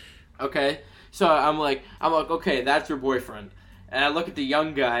 Okay. So I'm like, okay, that's your boyfriend. And I look at the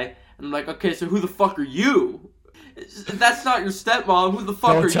young guy, and I'm like, okay, so who the fuck are you? That's not your stepmom. Who the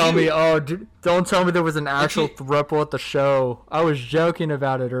fuck are you? Don't tell me there was an actual throuple at the show. I was joking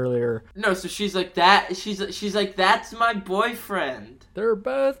about it earlier. No, so she's like that. She's like, that's my boyfriend. They're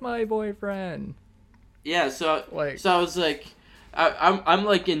both my boyfriend. Yeah, so I was like, I'm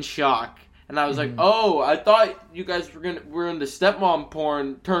like in shock, and I was like, oh, I thought you guys were into stepmom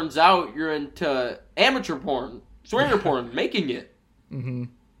porn. Turns out you're into amateur porn, swinger porn, making it.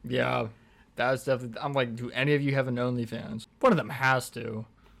 Yeah, that's definitely. I'm like, do any of you have an OnlyFans? One of them has to.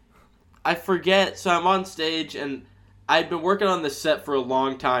 I forget. So I'm on stage, and I've been working on this set for a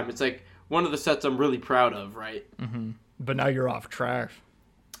long time. It's like one of the sets I'm really proud of, right? But now you're off track.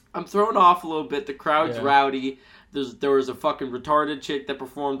 I'm thrown off a little bit. The crowd's rowdy. There was a fucking retarded chick that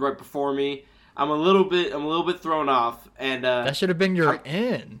performed right before me. I'm a little bit thrown off, and that should have been your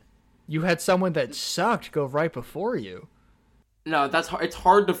in. You had someone that sucked go right before you. No, it's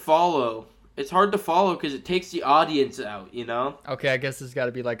hard to follow. It's hard to follow because it takes the audience out, you know? Okay, I guess it's got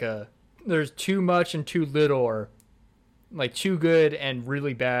to be like there's too much and too little, or like too good and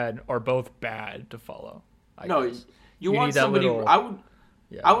really bad, or both bad to follow. I guess. You want somebody.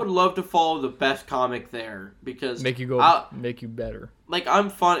 I would love to follow the best comic there because make you better. Like I'm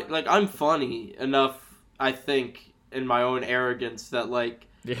funny enough, I think, in my own arrogance that like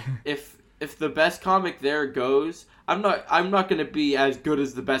if the best comic there goes, I'm not gonna be as good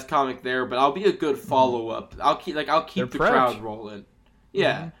as the best comic there, but I'll be a good follow up. I'll keep the crowd rolling.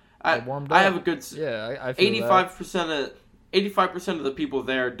 Yeah, I have a good. Yeah, I 85% of the people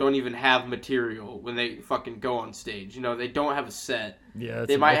there don't even have material when they fucking go on stage. You know, they don't have a set. Yeah,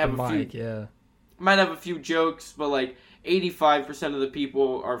 they might have might have a few jokes, but like 85% of the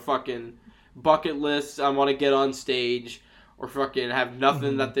people are fucking bucket lists. I want to get on stage, or fucking have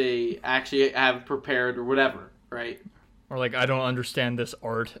nothing that they actually have prepared or whatever, right? Or like I don't understand this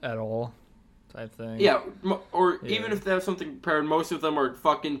art at all, type thing. Yeah, or even if they have something prepared, most of them are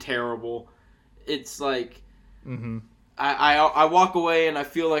fucking terrible. It's like. I walk away and I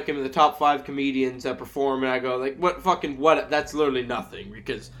feel like I'm in the top 5 comedians that perform, and I go like, what? That's literally nothing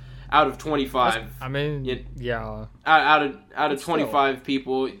because out of 25, out of 25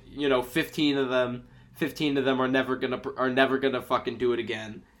 people, you know, 15 of them are never gonna fucking do it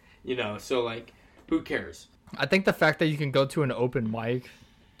again, you know. So like, who cares? I think the fact that you can go to an open mic,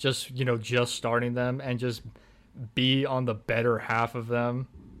 just starting them and just be on the better half of them,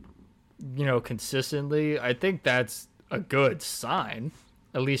 you know, consistently, I think that's a good sign,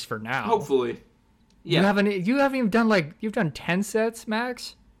 at least for now. Hopefully. Yeah. You haven't even done you've done 10 sets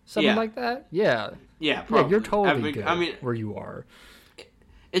max? Something like that? Yeah. Yeah, probably. Yeah, you're totally good where you are.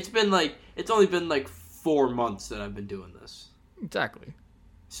 It's only been like 4 months that I've been doing this. Exactly.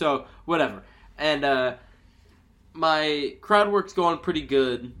 So, whatever. And my crowd work's going pretty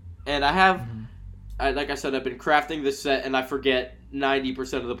good, and I have like I said, I've been crafting this set and I forget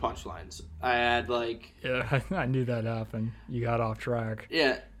 90% of the punchlines. I had like... Yeah, I knew that happened. You got off track.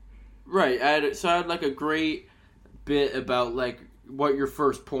 Yeah, right. I had like a great bit about like what your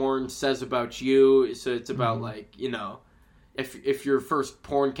first porn says about you. So it's about like, you know, if your first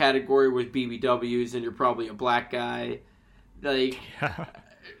porn category was BBWs, then you're probably a black guy. Like,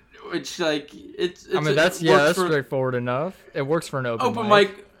 which like it's I mean that's straightforward enough. It works for an open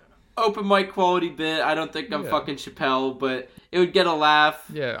mic quality bit. I don't think I'm fucking Chappelle, but it would get a laugh.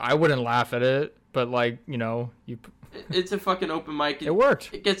 Yeah, I wouldn't laugh at it, but like, you know, it's a fucking open mic. It worked.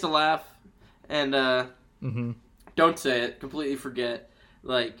 It gets a laugh, and don't say it. Completely forget.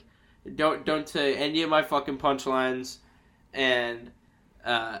 Like, don't say any of my fucking punchlines, and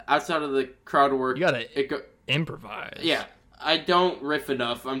outside of the crowd work, you gotta improvise. Yeah. I don't riff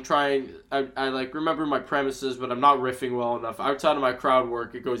enough. I'm trying. I like remember my premises, but I'm not riffing well enough. Outside of my crowd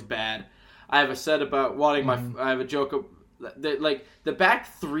work, it goes bad. I have a set about wanting I have a joke. Like the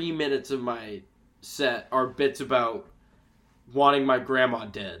back 3 minutes of my set are bits about wanting my grandma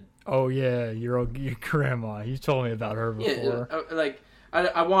dead. Oh yeah, your grandma. You told me about her before. Yeah, like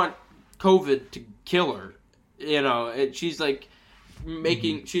I want COVID to kill her. You know, and she's like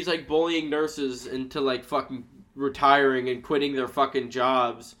she's like bullying nurses into like fucking retiring and quitting their fucking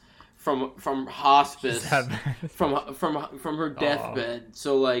jobs from hospice from her deathbed.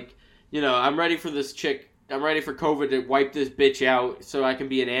 So like, you know, I'm ready for this chick. I'm ready for COVID to wipe this bitch out so I can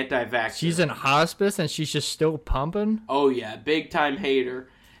be an anti-vaxxer. She's in hospice and she's just still pumping? Oh yeah, big time hater.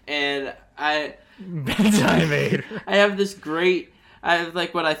 And big time hater. I have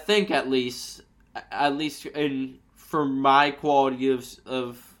like what I think at least for my quality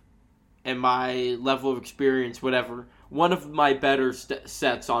of and my level of experience, whatever, one of my better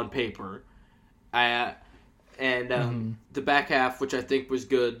sets on paper. The back half, which I think was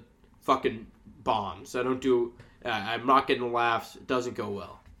good, fucking bombs. I'm not getting laughs. It doesn't go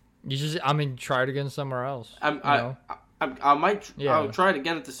well. Try it again somewhere else. I'll try it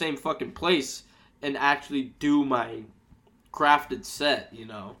again at the same fucking place and actually do my crafted set, you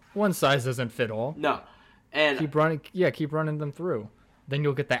know. One size doesn't fit all. No. And keep running them through. Then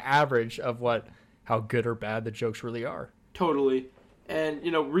you'll get the average of how good or bad the jokes really are. Totally. And,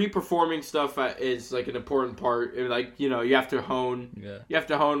 you know, re-performing stuff is, like, an important part. Like, you know, you have to hone. Yeah. You have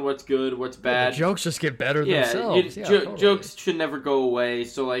to hone what's good, what's bad. The jokes just get better themselves. Totally. Jokes should never go away.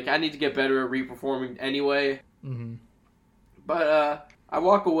 So, like, I need to get better at re-performing anyway. Mm-hmm. But, I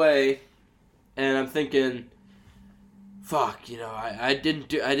walk away, and I'm thinking, fuck, I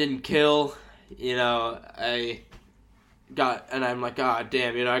didn't kill, and I'm like, god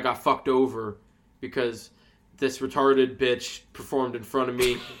damn, I got fucked over because this retarded bitch performed in front of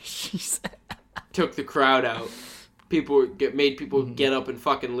me, took the crowd out. Made people get up and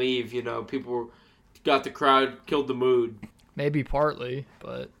fucking leave, people got the crowd, killed the mood. Maybe partly,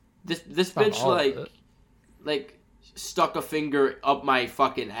 but this bitch like stuck a finger up my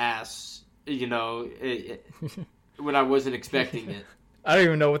fucking ass, when I wasn't expecting it. I don't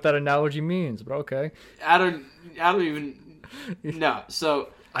even know what that analogy means, but okay. I don't even no. So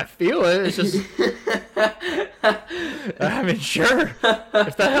I feel it. It's just I mean, sure.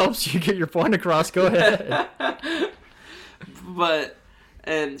 If that helps you get your point across, go ahead. But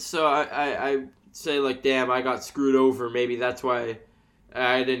and so I say like, damn, I got screwed over. Maybe that's why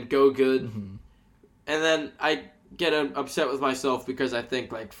I didn't go good. Mm-hmm. And then I get upset with myself because I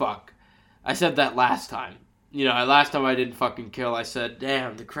think like, fuck, I said that last time. Last time I didn't fucking kill. I said,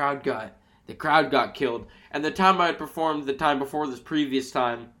 damn, the crowd got killed. And the time I had performed the time before this previous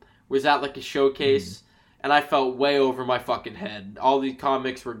time was at like a showcase, and I felt way over my fucking head. All these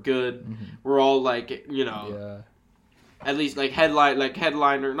comics were good. Mm-hmm. We're all like, at least like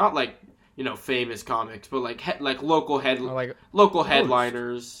headliner, not like famous comics, but like local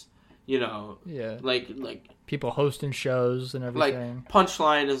headliners. Like people hosting shows and everything. Like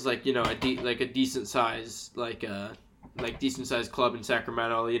Punchline is like a decent size decent sized club in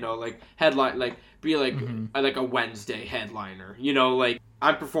Sacramento. Like headline be like like a Wednesday headliner. Like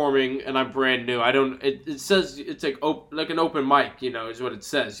I'm performing and I'm brand new. I don't. It says it's like an open mic. Is what it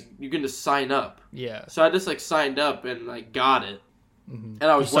says. You can just sign up. Yeah. So I just signed up and got it. Mm-hmm. And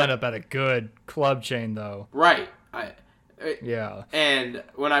I was signed up at a good club chain though. Right. Yeah. And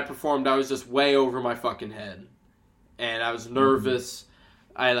when I performed, I was just way over my fucking head. And I was nervous.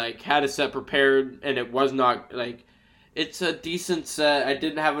 I had a set prepared, and it was not it's a decent set. I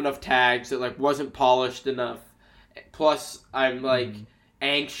didn't have enough tags. It wasn't polished enough. Plus, I'm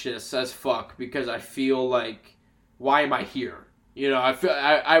anxious as fuck because I feel like, why am I here? I feel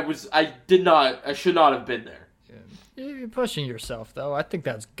I should not have been there. Yeah. You're pushing yourself though. I think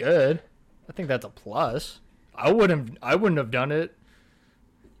that's good. I think that's a plus. I wouldn't have done it.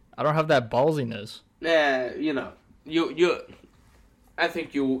 I don't have that ballsiness. You I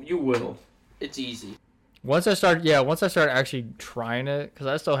think you will. It's easy. Once I start actually trying it, because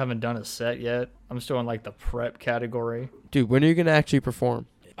I still haven't done a set yet. I'm still in the prep category. Dude, when are you gonna actually perform?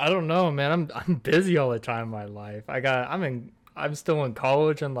 I don't know, man. I'm busy all the time in my life. I'm still in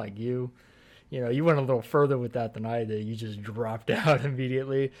college, unlike you. You went a little further with that than I did. You just dropped out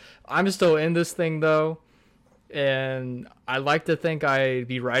immediately. I'm still in this thing though, and I like to think I'd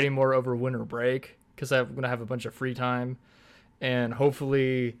be writing more over winter break because I'm gonna have a bunch of free time, and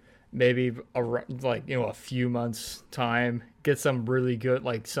hopefully maybe a few months time get some really good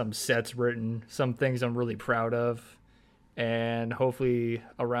some sets written, some things I'm really proud of, and hopefully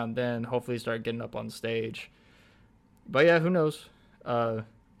around then start getting up on stage. But yeah, who knows? I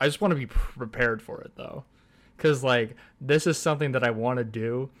just want to be prepared for it though, because this is something that I want to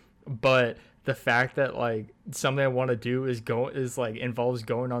do, but the fact that something I want to do involves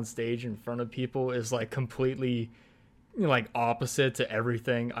going on stage in front of people is completely opposite to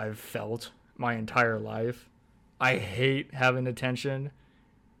everything I've felt my entire life. I hate having attention,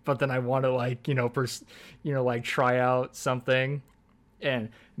 but then I want to try out something and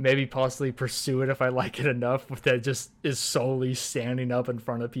maybe possibly pursue it if I like it enough, but that just is solely standing up in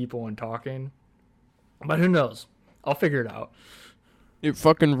front of people and talking. But who knows? I'll figure it out. It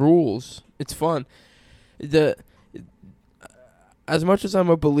fucking rules. It's fun. As much as I'm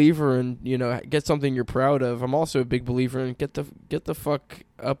a believer in, get something you're proud of, I'm also a big believer in get the fuck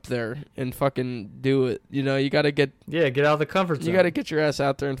up there and fucking do it. You gotta get out of the comfort zone. You gotta get your ass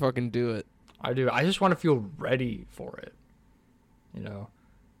out there and fucking do it. I do. I just want to feel ready for it.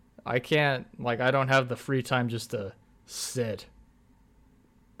 I can't, I don't have the free time just to sit.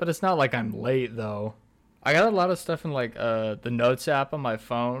 But it's not like I'm late, though. I got a lot of stuff in, the Notes app on my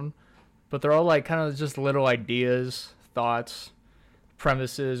phone, but they're all, kind of just little ideas, thoughts,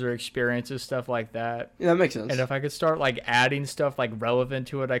 premises, or experiences, stuff like that. Yeah, that makes sense. And if I could start, adding stuff, relevant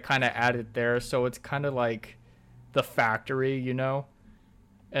to it, I kind of add it there, so it's kind of like the factory, And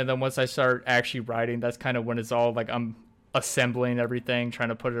then once I start actually writing, that's kind of when it's all, I'm assembling everything, trying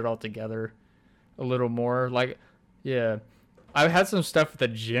to put it all together a little more. Yeah, I've had some stuff at the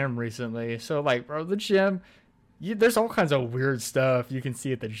gym recently. So bro, the gym, there's all kinds of weird stuff you can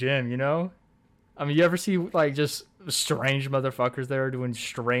see at the gym, I mean, you ever see just strange motherfuckers there doing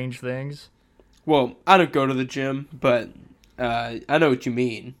strange things? Well, I don't go to the gym, but I know what you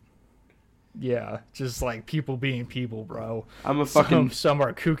mean. Yeah, just like people being people, bro. I'm a fucking some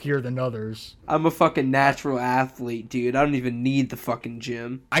are kookier than others. I'm a fucking natural athlete, dude. I don't even need the fucking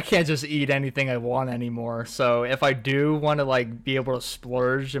gym. I can't just eat anything I want anymore. So if I do want to like be able to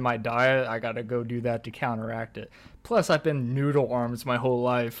splurge in my diet, I gotta go do that to counteract it. Plus, I've been noodle arms my whole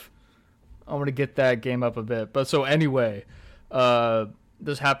life. I'm gonna get that game up a bit. But so anyway,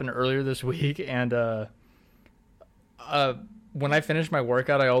 this happened earlier this week, and when I finish my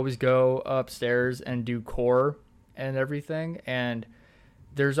workout, I always go upstairs and do core and everything. And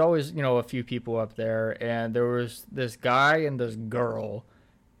there's always, a few people up there. And there was this guy and this girl.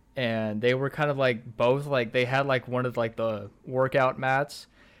 And they were kind of like both like, they had like one of like the workout mats.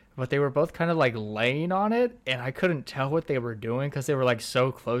 But they were both kind of like laying on it. And I couldn't tell what they were doing because they were like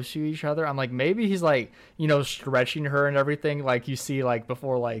so close to each other. I'm like, maybe he's like, stretching her and everything. Like you see like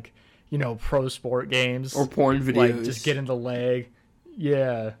before like, pro sport games or porn videos, like just getting the leg,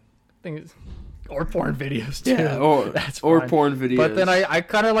 or porn videos too. Or porn videos. But then I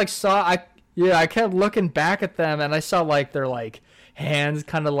kind of like I kept looking back at them and I saw like their like hands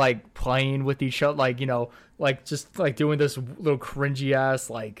kind of like playing with each other, like like just like doing this little cringy ass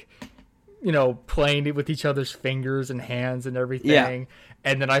like playing with each other's fingers and hands and everything. Yeah.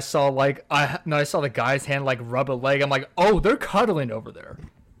 And then I saw the guy's hand like rub a leg. I'm like, oh, they're cuddling over there.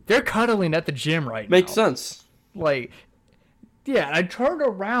 They're cuddling at the gym right now. Makes sense. Like, yeah, I turned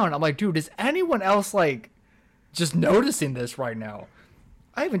around. I'm like, dude, is anyone else, like, just noticing this right now?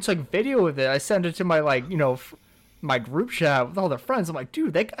 I even took video of it. I sent it to my, like, my group chat with all the friends. I'm like,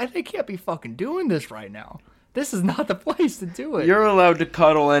 dude, they can't be fucking doing this right now. This is not the place to do it. You're allowed to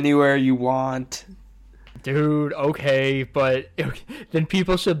cuddle anywhere you want. Dude, okay, but then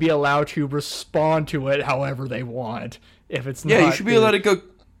people should be allowed to respond to it however they want. If it's not... Yeah, you should be allowed to go...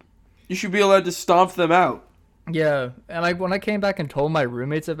 You should be allowed to stomp them out. Yeah, and when I came back and told my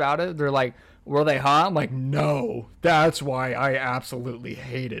roommates about it, they're like, were they hot? I'm like, no. That's why I absolutely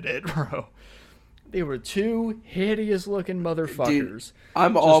hated it, bro. They were two hideous-looking motherfuckers. Dude,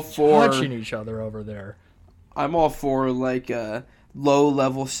 I'm all for... touching each other over there. I'm all for, like,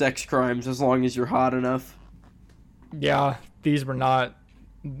 low-level sex crimes as long as you're hot enough. Yeah, these were not...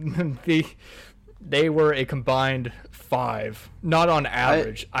 They were a combined 5, not on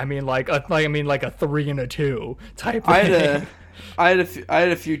average. I mean like a 3 and a 2 type of thing. I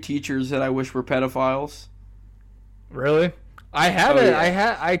had a few teachers that I wish were pedophiles. Really?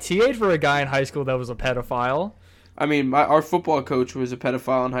 I TA'd for a guy in high school that was a pedophile. I mean, our football coach was a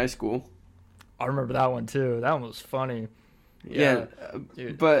pedophile in high school. I remember that one too. That one was funny. Yeah,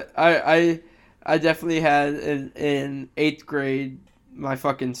 but I definitely had in 8th grade. My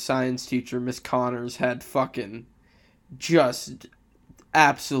fucking science teacher, Miss Connors, had fucking just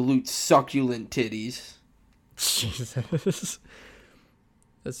absolute succulent titties. Jesus.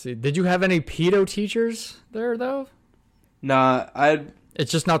 Let's see. Did you have any pedo teachers there, though? Nah,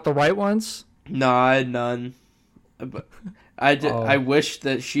 It's just not the right ones? Nah, I had none. But I wish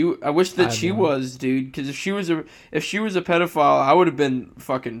that she was, dude, because if she was a pedophile, I would have been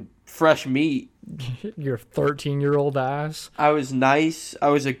fucking fresh meat. Your 13-year-old ass. I was nice. I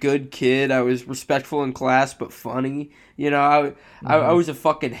was a good kid. I was respectful in class, but funny. I was a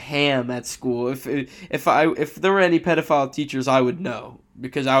fucking ham at school. If there were any pedophile teachers, I would know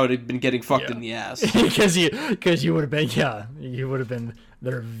because I would have been getting fucked in the ass. Because you would have been you would have been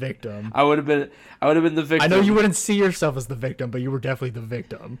their victim. I would have been the victim. I know you wouldn't see yourself as the victim, but you were definitely the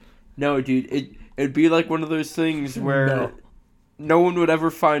victim. No, dude, it'd be like one of those things where no one would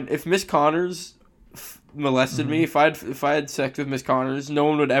ever find if Miss Connors molested me. If I had sex with Miss Connors, no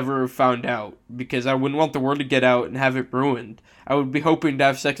one would ever have found out because I wouldn't want the word to get out and have it ruined. I would be hoping to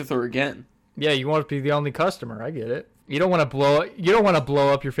have sex with her again. Yeah, you want to be the only customer. I get it. You don't want to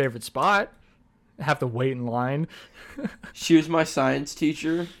blow up your favorite spot. Have to wait in line. She was my science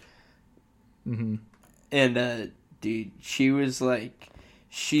teacher. Mm-hmm. And dude, she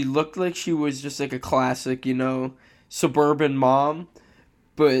looked like she was just like a classic, suburban mom,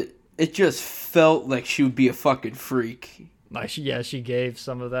 but it just felt like she would be a fucking freak. Like she gave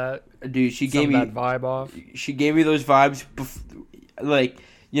some of that. Dude, she gave me that vibe off. She gave me those vibes,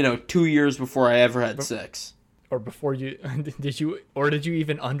 2 years before I ever had sex. Or before you did you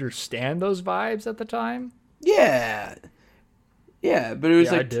even understand those vibes at the time? Yeah, but it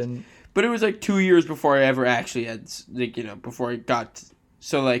was I didn't. But it was 2 years before I ever actually had, before I got.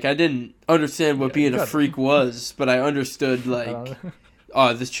 So I didn't understand what being a freak was, but I understood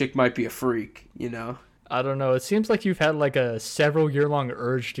oh, this chick might be a freak, I don't know. It seems like you've had a several year long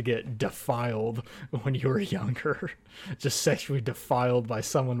urge to get defiled when you were younger. Just sexually defiled by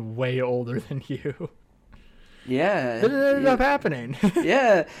someone way older than you. Yeah. Then it ended up happening.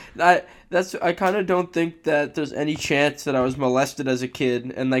 Yeah. I kind of don't think that there's any chance that I was molested as a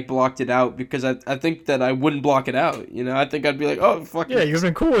kid and like blocked it out, because I think that I wouldn't block it out. You know, I think I'd be like, oh fuck. Yeah, you've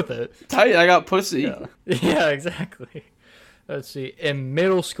been cool with it. Tight, I got pussy. Yeah, exactly. Let's see. In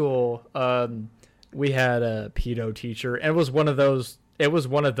middle school, we had a pedo teacher, and it was one of those. It was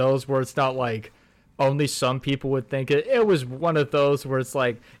one of those where it's not like only some people would think it. It was one of those where it's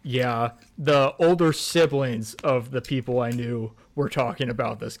like, yeah, the older siblings of the people I knew were talking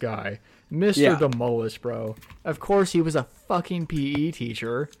about this guy, Mr. Demolus, bro. Of course, he was a fucking PE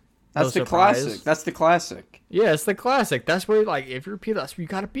teacher. That's the classic. That's the classic. Yeah, it's the classic. That's where, like, if you're a PE, that's where you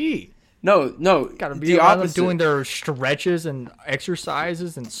gotta be. No, gotta be the opposite. Doing their stretches and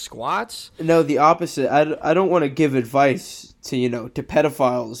exercises and squats. No, the opposite. I don't want to give advice to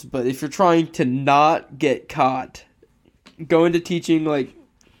pedophiles, but if you're trying to not get caught, go into teaching like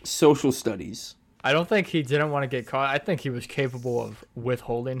social studies. I don't think he didn't want to get caught. I think he was capable of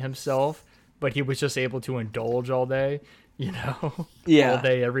withholding himself, but he was just able to indulge all day, all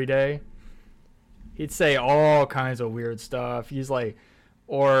day, every day. He'd say all kinds of weird stuff. He's like,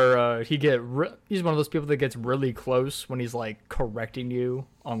 or he's one of those people that gets really close when he's like correcting you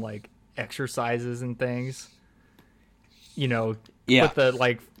on like exercises and things. With the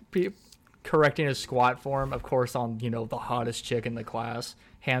like correcting his squat form, of course, on the hottest chick in the class,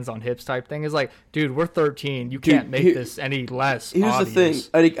 hands on hips type thing. Is like, dude, we're 13. You can't make this any less here's obvious.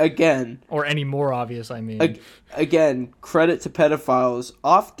 The thing, again, or any more obvious. I mean, again, credit to pedophiles.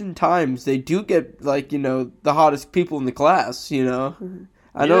 Oftentimes, they do get like the hottest people in the class.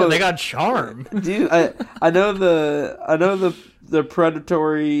 I know they got charm, dude. I know the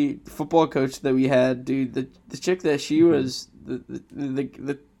predatory football coach that we had, dude. The chick that she was the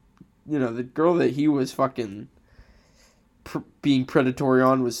girl that he was fucking being predatory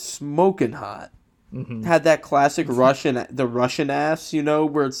on was smoking hot. Mm-hmm. Had that classic Russian ass,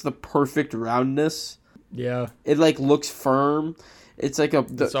 where it's the perfect roundness. Yeah, it like looks firm. It's like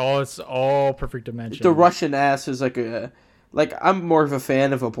it's all perfect dimension. The Russian ass is like I'm more of a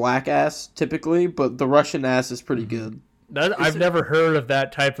fan of a black ass typically, but the Russian ass is pretty good. I've never heard of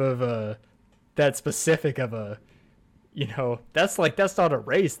that type of that specific of a, that's not a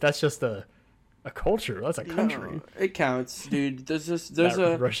race. That's just a culture. That's a country. It counts, dude. There's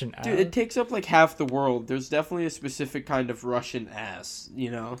a Russian ass. Dude, it takes up like half the world. There's definitely a specific kind of Russian ass,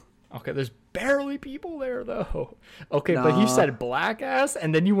 Okay, there's barely people there though. Okay, nah. But you said black ass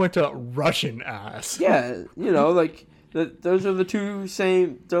and then you went to Russian ass. Yeah, like those are the two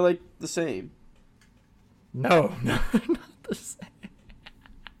same. They're like the same. No, not the same.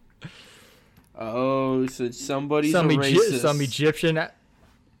 Oh, so somebody's a racist.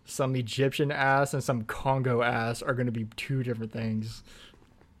 Some Egyptian ass and some Congo ass are going to be two different things.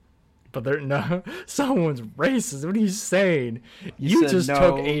 But someone's racist. What are you saying? You just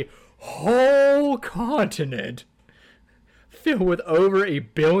took a whole continent filled with over 1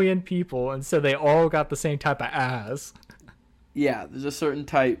 billion people and said they all got the same type of ass. Yeah, there's a certain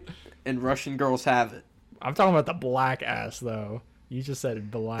type, and Russian girls have it. I'm talking about the black ass, though. You just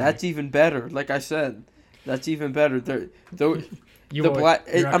said black. That's even better. Like I said, that's even better.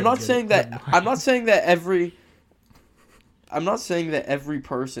 I'm not saying that every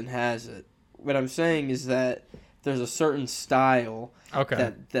person has it. What I'm saying is that there's a certain style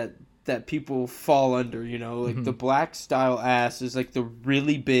that people fall under. Like the black style ass is like the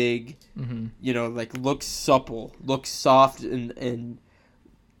really big, like looks supple, looks soft and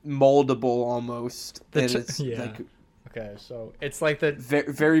moldable almost. Like, okay, so it's like the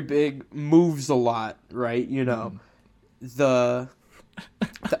very, very big, moves a lot, right?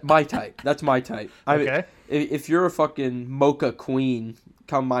 My type. That's my type. Okay. If you're a fucking mocha queen,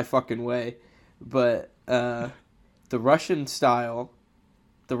 come my fucking way. But the Russian style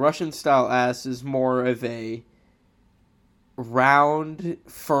ass is more of a round,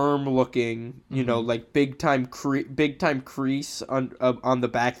 firm looking, like big time crease on the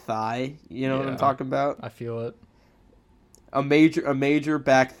back thigh. You know what I'm talking about? I feel it. A major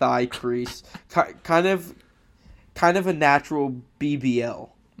back thigh crease, kind of a natural BBL.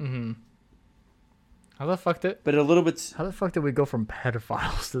 Mm-hmm. How the fuck did we go from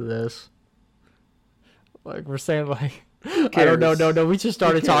pedophiles to this? Like we're saying like I don't know. No. We just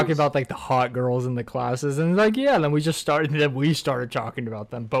started talking about like the hot girls in the classes, and like then we started talking about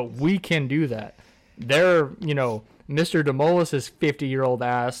them. But we can do that. They're Mr. Demolus' 50-year-old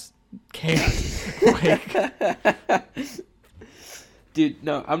ass can't. Like, dude,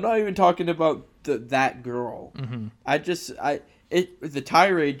 no, I'm not even talking about that girl. Mm-hmm. The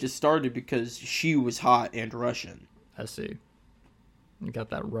tirade just started because she was hot and Russian. I see. You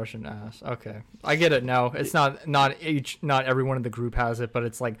got that Russian ass. Okay, I get it now. It's not everyone in the group has it, but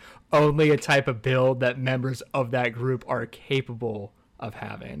it's like only a type of build that members of that group are capable of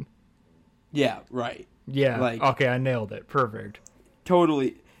having. Yeah, right. Yeah. Like, okay, I nailed it. Perfect.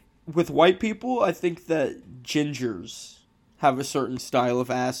 Totally. With white people, I think that gingers have a certain style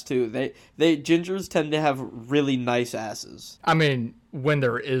of ass too. They gingers tend to have really nice asses. I mean, when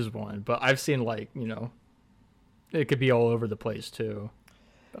there is one, but I've seen like, you know, it could be all over the place too.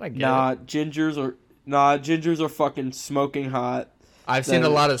 But I get it. Gingers are fucking smoking hot. I've seen a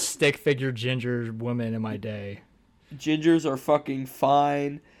lot of stick figure ginger women in my day. Gingers are fucking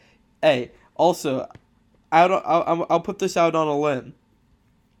fine. Hey, also, I'll put this out on a limb.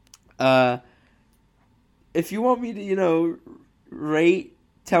 If you want me to, you know,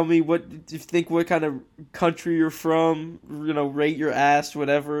 tell me what you think, what kind of country you're from, you know, rate your ass,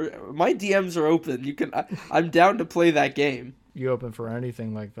 whatever. My DMs are open. I'm down to play that game. You open for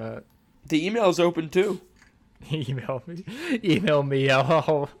anything like that? The email's open too. Email me.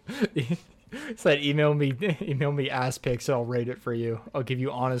 I'll said email me ass pics. I'll rate it for you. I'll give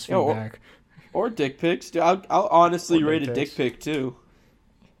you honest feedback. Or dick pics. Dude, I'll honestly rate a dick pic too.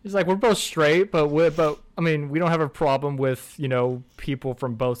 He's like, we're both straight, but I mean, we don't have a problem with, you know, people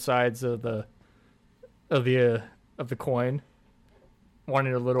from both sides of the coin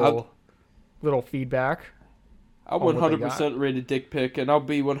wanting a little feedback. I'll 100% rate a dick pic, and I'll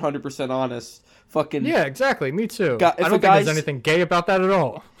be 100% honest. Fucking yeah, exactly. Me too. I don't think there's anything gay about that at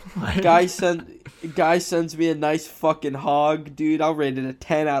all. guy sends me a nice fucking hog, dude. I'll rate it a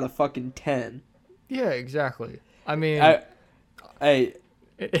 10 out of fucking 10. Yeah, exactly. I mean, do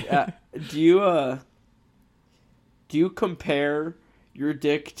you compare your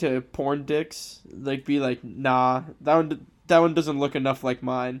dick to porn dicks? Like, be like, nah, that one doesn't look enough like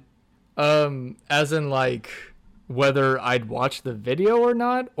mine. As in like whether I'd watch the video or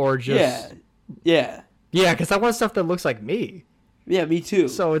not, or just yeah, because I want stuff that looks like me. Yeah, me too.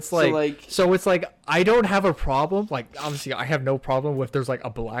 So it's like I don't have a problem. Like, obviously, I have no problem with there's like a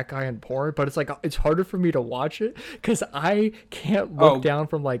black guy in porn, but it's like it's harder for me to watch it because I can't look down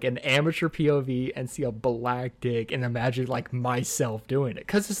from like an amateur POV and see a black dick and imagine like myself doing it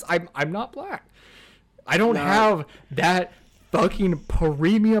because I'm not black. I don't have that fucking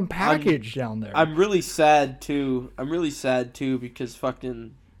premium package down there. I'm really sad too because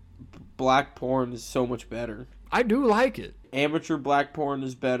fucking black porn is so much better. I do like it. Amateur black porn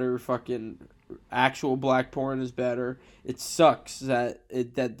is better. Fucking actual black porn is better. It sucks that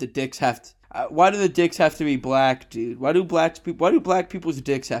the dicks have to. Why do the dicks have to be black, dude? Why do black people's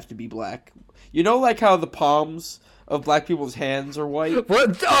dicks have to be black? You know, like how the palms of black people's hands are white.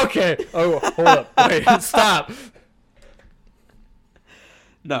 What? Okay. Oh, hold up. Wait. Stop.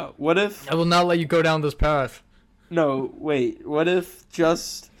 No. What if? I will not let you go down this path. No. Wait. What if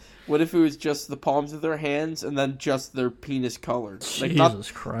it was just the palms of their hands and then just their penis color? Like,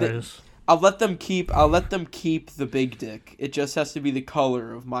 Jesus Christ. I'll let them keep the big dick. It just has to be the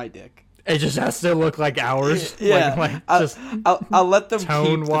color of my dick. It just has to look like ours. Yeah. I'll let them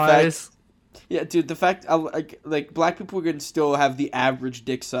tone keep wise. The fact, yeah, dude. The fact like black people can still have the average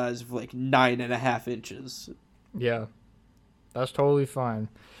dick size of like 9.5 inches. Yeah, that's totally fine.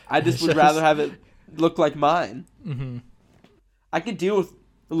 I just would rather have it look like mine. Mm-hmm. I could deal with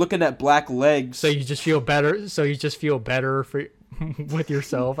looking at black legs. So you just feel better. For with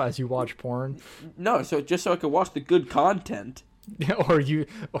yourself as you watch porn. No, so I could watch the good content.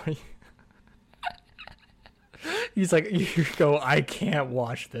 He's like, you go, I can't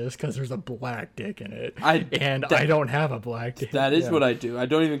watch this because there's a black dick in it, I don't have a black dick. That is what I do. I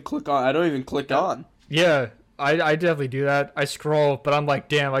don't even click on. Yeah, I definitely do that. I scroll, but I'm like,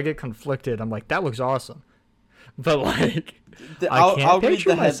 damn, I get conflicted. I'm like, that looks awesome, but like. I'll read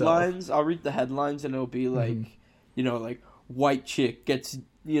the headlines. I'll read the headlines, and it'll be like, you know, like white chick gets,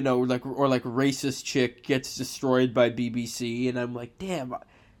 you know, like or like racist chick gets destroyed by BBC, and I'm like, damn,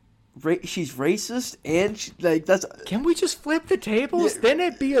 she's racist, and like that's. Can we just flip the tables? Then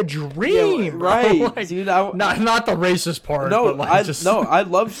it'd be a dream, yeah, right, like, dude? Not the racist part. No, but like I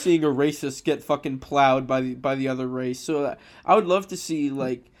love seeing a racist get fucking plowed by the other race. So I would love to see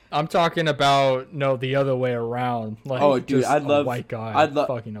like. I'm talking about the other way around. Like, oh, dude, I'd love a white guy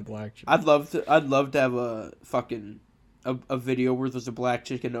fucking a black chick. I'd love to have a fucking a video where there's a black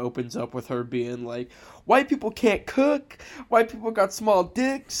chick and it opens up with her being like, white people can't cook, white people got small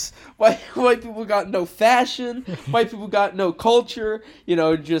dicks, white people got no fashion, white people got no culture. You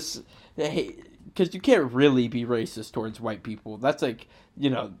know, just because you can't really be racist towards white people. That's like,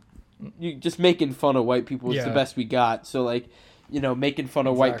 you know, you just making fun of white people is the best we got. So like. making fun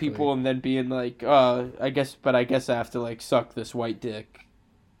of white people and then being like, I guess I have to like suck this white dick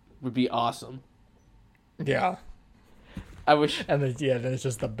would be awesome. Yeah. I wish. And then it's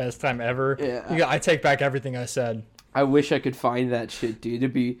just the best time ever. Yeah. I take back everything I said. I wish I could find that shit, dude.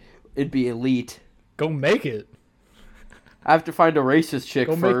 It'd be elite. Go make it. I have to find a racist chick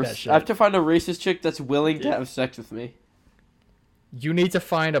Go first. make that shit. I have to find a racist chick that's willing to have sex with me. You need to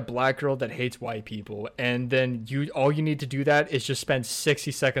find a black girl that hates white people, and then all you need to do that is just spend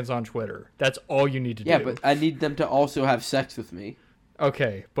 60 seconds on Twitter. That's all you need to do. Yeah, but I need them to also have sex with me.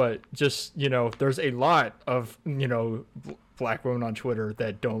 Okay, but just, there's a lot of, black women on Twitter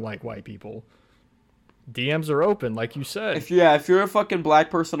that don't like white people. DMs are open, like you said. If you're a fucking black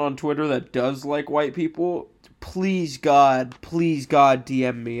person on Twitter that does like white people, please God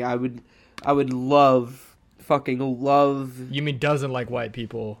DM me. I would fucking love. You mean doesn't like white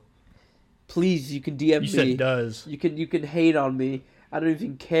people? Please, you can DM me. You said does. You can hate on me. I don't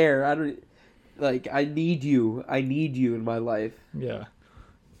even care. I need you. I need you in my life. Yeah.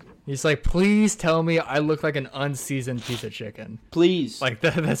 He's like, please tell me I look like an unseasoned piece of chicken. Please. Like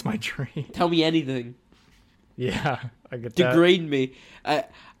that's my dream. Tell me anything. Yeah, I get that. Degrade me.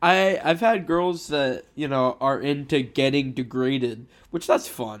 I've had girls that, are into getting degraded, which that's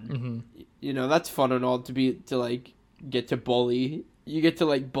fun. Mm-hmm. That's fun and all to get to bully. You get to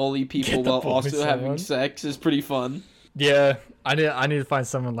like bully people while also having sex is pretty fun. Yeah, I need to find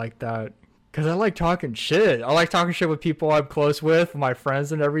someone like that. Cause I like talking shit. I like talking shit with people I'm close with, my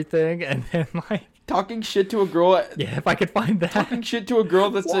friends and everything, and then like talking shit to a girl. Yeah, if I could find that. Talking shit to a girl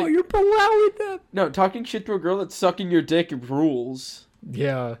that's like, you're allowing that. No, talking shit to a girl that's sucking your dick rules.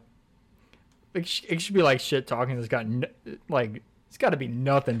 Yeah, it should be like shit talking that's got it's got to be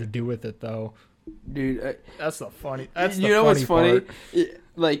nothing to do with it though. Dude, that's the funny. That's the what's funny? Part.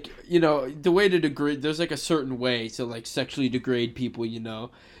 The way to degrade. There's like a certain way to like sexually degrade people.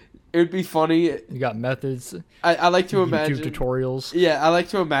 It would be funny. You got methods. I like to imagine YouTube tutorials. Yeah, I like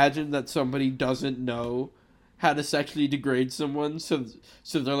to imagine that somebody doesn't know how to sexually degrade someone, so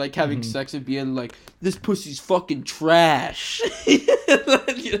they're like having sex and being like, "This pussy's fucking trash." Boo.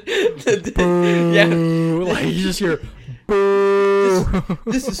 Yeah, like you just hear, "Boo."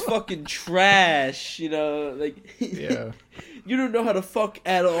 This is fucking trash. Yeah. You don't know how to fuck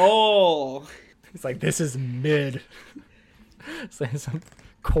at all. It's like, this is mid. Saying some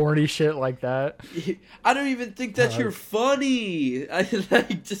corny shit like that. I don't even think that you're funny. I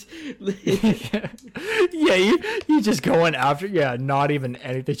like just. Yeah, you just going after. Yeah, not even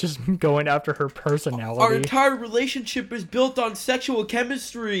anything. Just going after her personality. Our entire relationship is built on sexual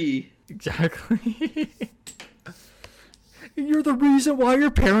chemistry. Exactly. You're the reason why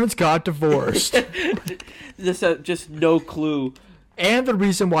your parents got divorced. Just no clue. And the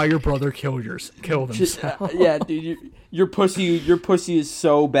reason why your brother killed himself. Yeah, dude, your pussy is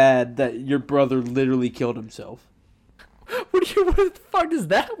so bad that your brother literally killed himself. What the fuck does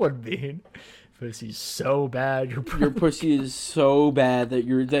that one mean? Pussy's so bad. Your pussy is so bad that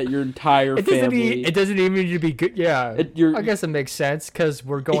your entire family. It doesn't even need to be good. Yeah, I guess it makes sense because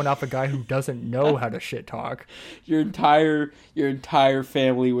we're going off a guy who doesn't know how to shit talk. Your entire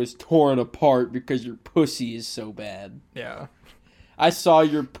family was torn apart because your pussy is so bad. Yeah. I saw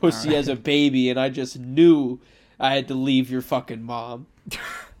your pussy as a baby, and I just knew I had to leave your fucking mom.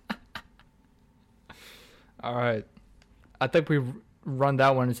 All right. I think we run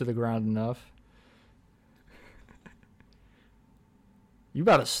that one into the ground enough. You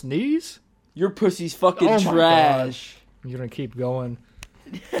about to sneeze? Your pussy's fucking trash. You're gonna keep going.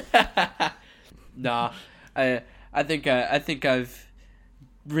 Nah, I think I've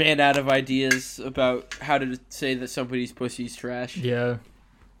ran out of ideas about how to say that somebody's pussy's trash. Yeah.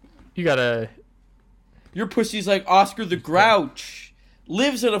 You gotta... Your pussy's like Oscar the Grouch.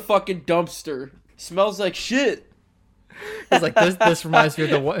 Lives in a fucking dumpster. Smells like shit. It's like, this reminds me of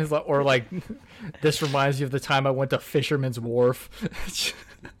the one... Or like, this reminds me of the time I went to Fisherman's Wharf.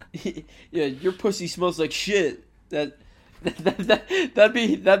 Yeah, your pussy smells like shit. That'd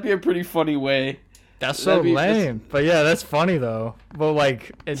be a pretty funny way. That's so lame. But yeah, that's funny though. But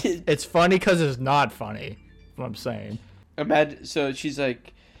like, it's funny because it's not funny. What I'm saying. Imagine. So she's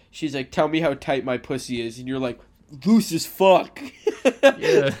like, tell me how tight my pussy is, and you're like, loose as fuck.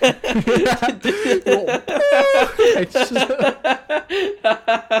 Yeah.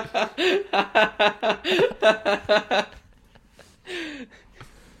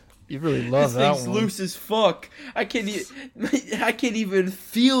 You really love that one. This thing's loose as fuck. I can't even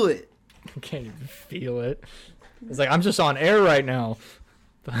feel it. I can't even feel it. It's like, I'm just on air right now.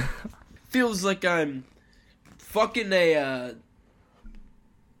 Feels like I'm fucking a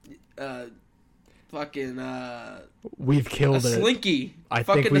Fucking We've killed it. Slinky. I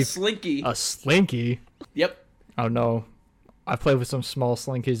fucking think a Slinky. A Slinky? Yep. Oh no. I played with some small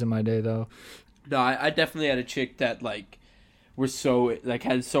Slinkies in my day though. No, I definitely had a chick that like was so like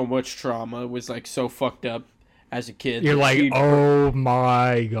had so much trauma, was like so fucked up as a kid. You're like, oh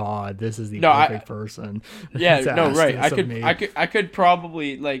my god, this is the perfect person. Yeah, no, right. I could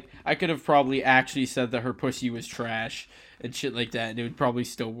probably like I could have probably actually said that her pussy was trash and shit like that, and it would probably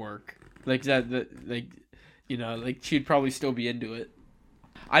still work. Like that like you know, like she'd probably still be into it.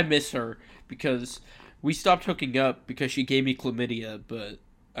 I miss her because we stopped hooking up because she gave me chlamydia, but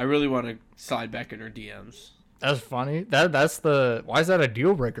I really want to slide back in her DMs. That's funny. That's the why is that a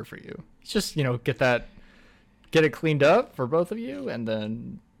deal breaker for you? It's just, you know, get it cleaned up for both of you, and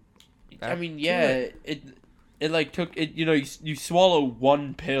then. I mean, yeah, it like took it. You know, you swallow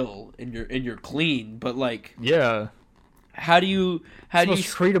one pill and you're clean, but like. Yeah. How do you it's the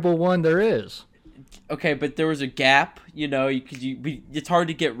most treatable one there is. Okay, but there was a gap, you know, it's hard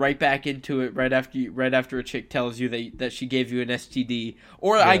to get right back into it right after a chick tells you that she gave you an STD,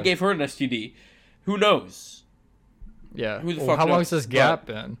 or I gave her an STD. Who knows? Yeah. Who the fuck how knows? long has this gap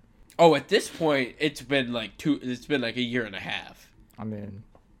been? Oh, at this point, it's been like a year and a half. I mean,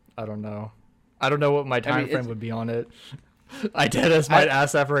 I don't know. I don't know what my time frame would be on it. I might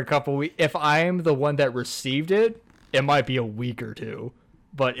ask that for a couple weeks. If I'm the one that received it, it might be a week or two.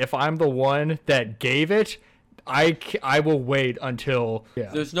 But if I'm the one that gave it, I will wait until... Yeah.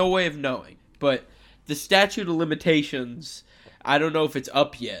 There's no way of knowing. But the statute of limitations, I don't know if it's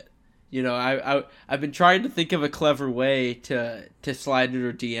up yet. You know, I've been trying to think of a clever way to slide into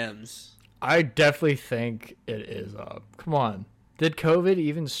her DMs. I definitely think it is up. Come on. Did COVID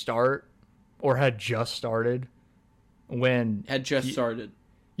even start or had just started when... Had just started.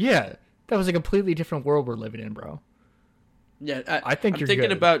 Yeah. That was a completely different world we're living in, bro. Yeah, I think I'm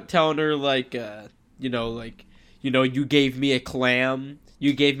thinking about telling her like, you gave me a clam.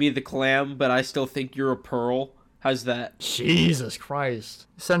 You gave me the clam, but I still think you're a pearl. How's that? Jesus Christ!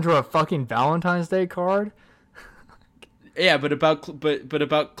 Send her a fucking Valentine's Day card. Yeah, but about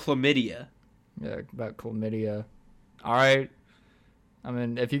chlamydia. Yeah, about chlamydia. All right. I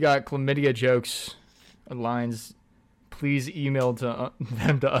mean, if you got chlamydia jokes, lines, please email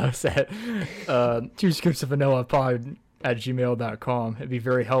them to us at 2scoopsofvanillapod@gmail.com. It'd be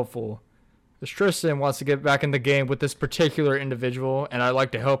very helpful. Because Tristan wants to get back in the game with this particular individual, and I'd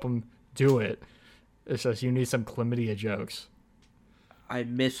like to help him do it. It's just you need some chlamydia jokes. I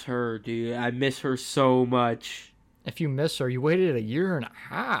miss her, dude. I miss her so much. If you miss her, you waited a year and a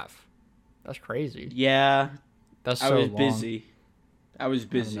half. That's crazy. Yeah. That's so long. I was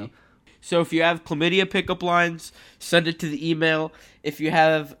busy. So if you have chlamydia pickup lines, send it to the email. If you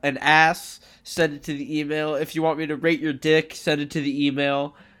have an ass, send it to the email. If you want me to rate your dick, send it to the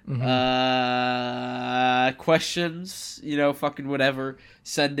email. Mm-hmm. Questions, you know, fucking whatever,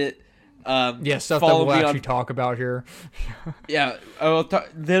 send it. Stuff that we'll actually talk about here. Yeah, I will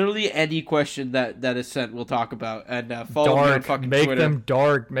literally any question that is sent we'll talk about, and follow me on fucking Make Twitter. them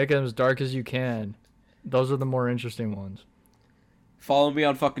dark. Make them as dark as you can. Those are the more interesting ones. Follow me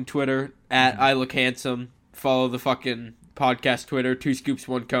on fucking Twitter at I Look Handsome. Follow the fucking podcast Twitter, 2 Scoops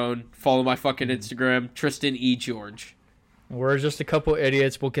 1 Cone. Follow my fucking Instagram, Tristan E. George. We're just a couple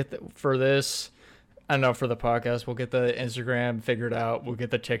idiots. We'll get for this. I don't know, for the podcast, we'll get the Instagram figured out. We'll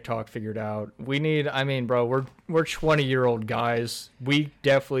get the TikTok figured out. Bro, we're 20-year-old guys. We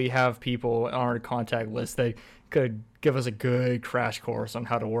definitely have people on our contact list that could give us a good crash course on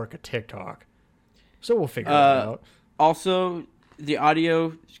how to work a TikTok. So we'll figure it out. Also, the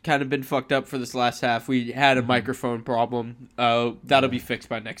audio kind of been fucked up for this last half. We had a microphone problem. That'll be fixed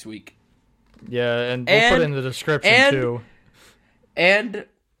by next week. Yeah, and we'll put it in the description too. And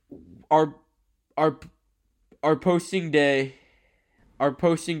our posting day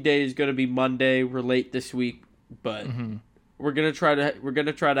is gonna be Monday. We're late this week, but we're gonna try to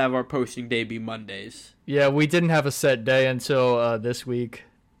have our posting day be Mondays. Yeah, we didn't have a set day until this week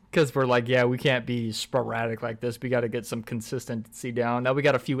because we're like, we can't be sporadic like this. We got to get some consistency down. Now we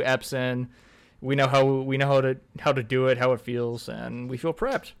got a few eps in. We know how to do it, how it feels, and we feel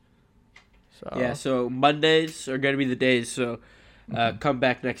prepped. So Mondays are gonna be the days. So. Come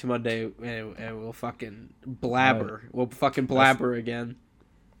back next Monday and we'll fucking blabber. Right. We'll fucking blabber again.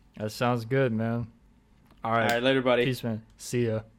 That sounds good, man. All right, later, buddy. Peace, man. See ya.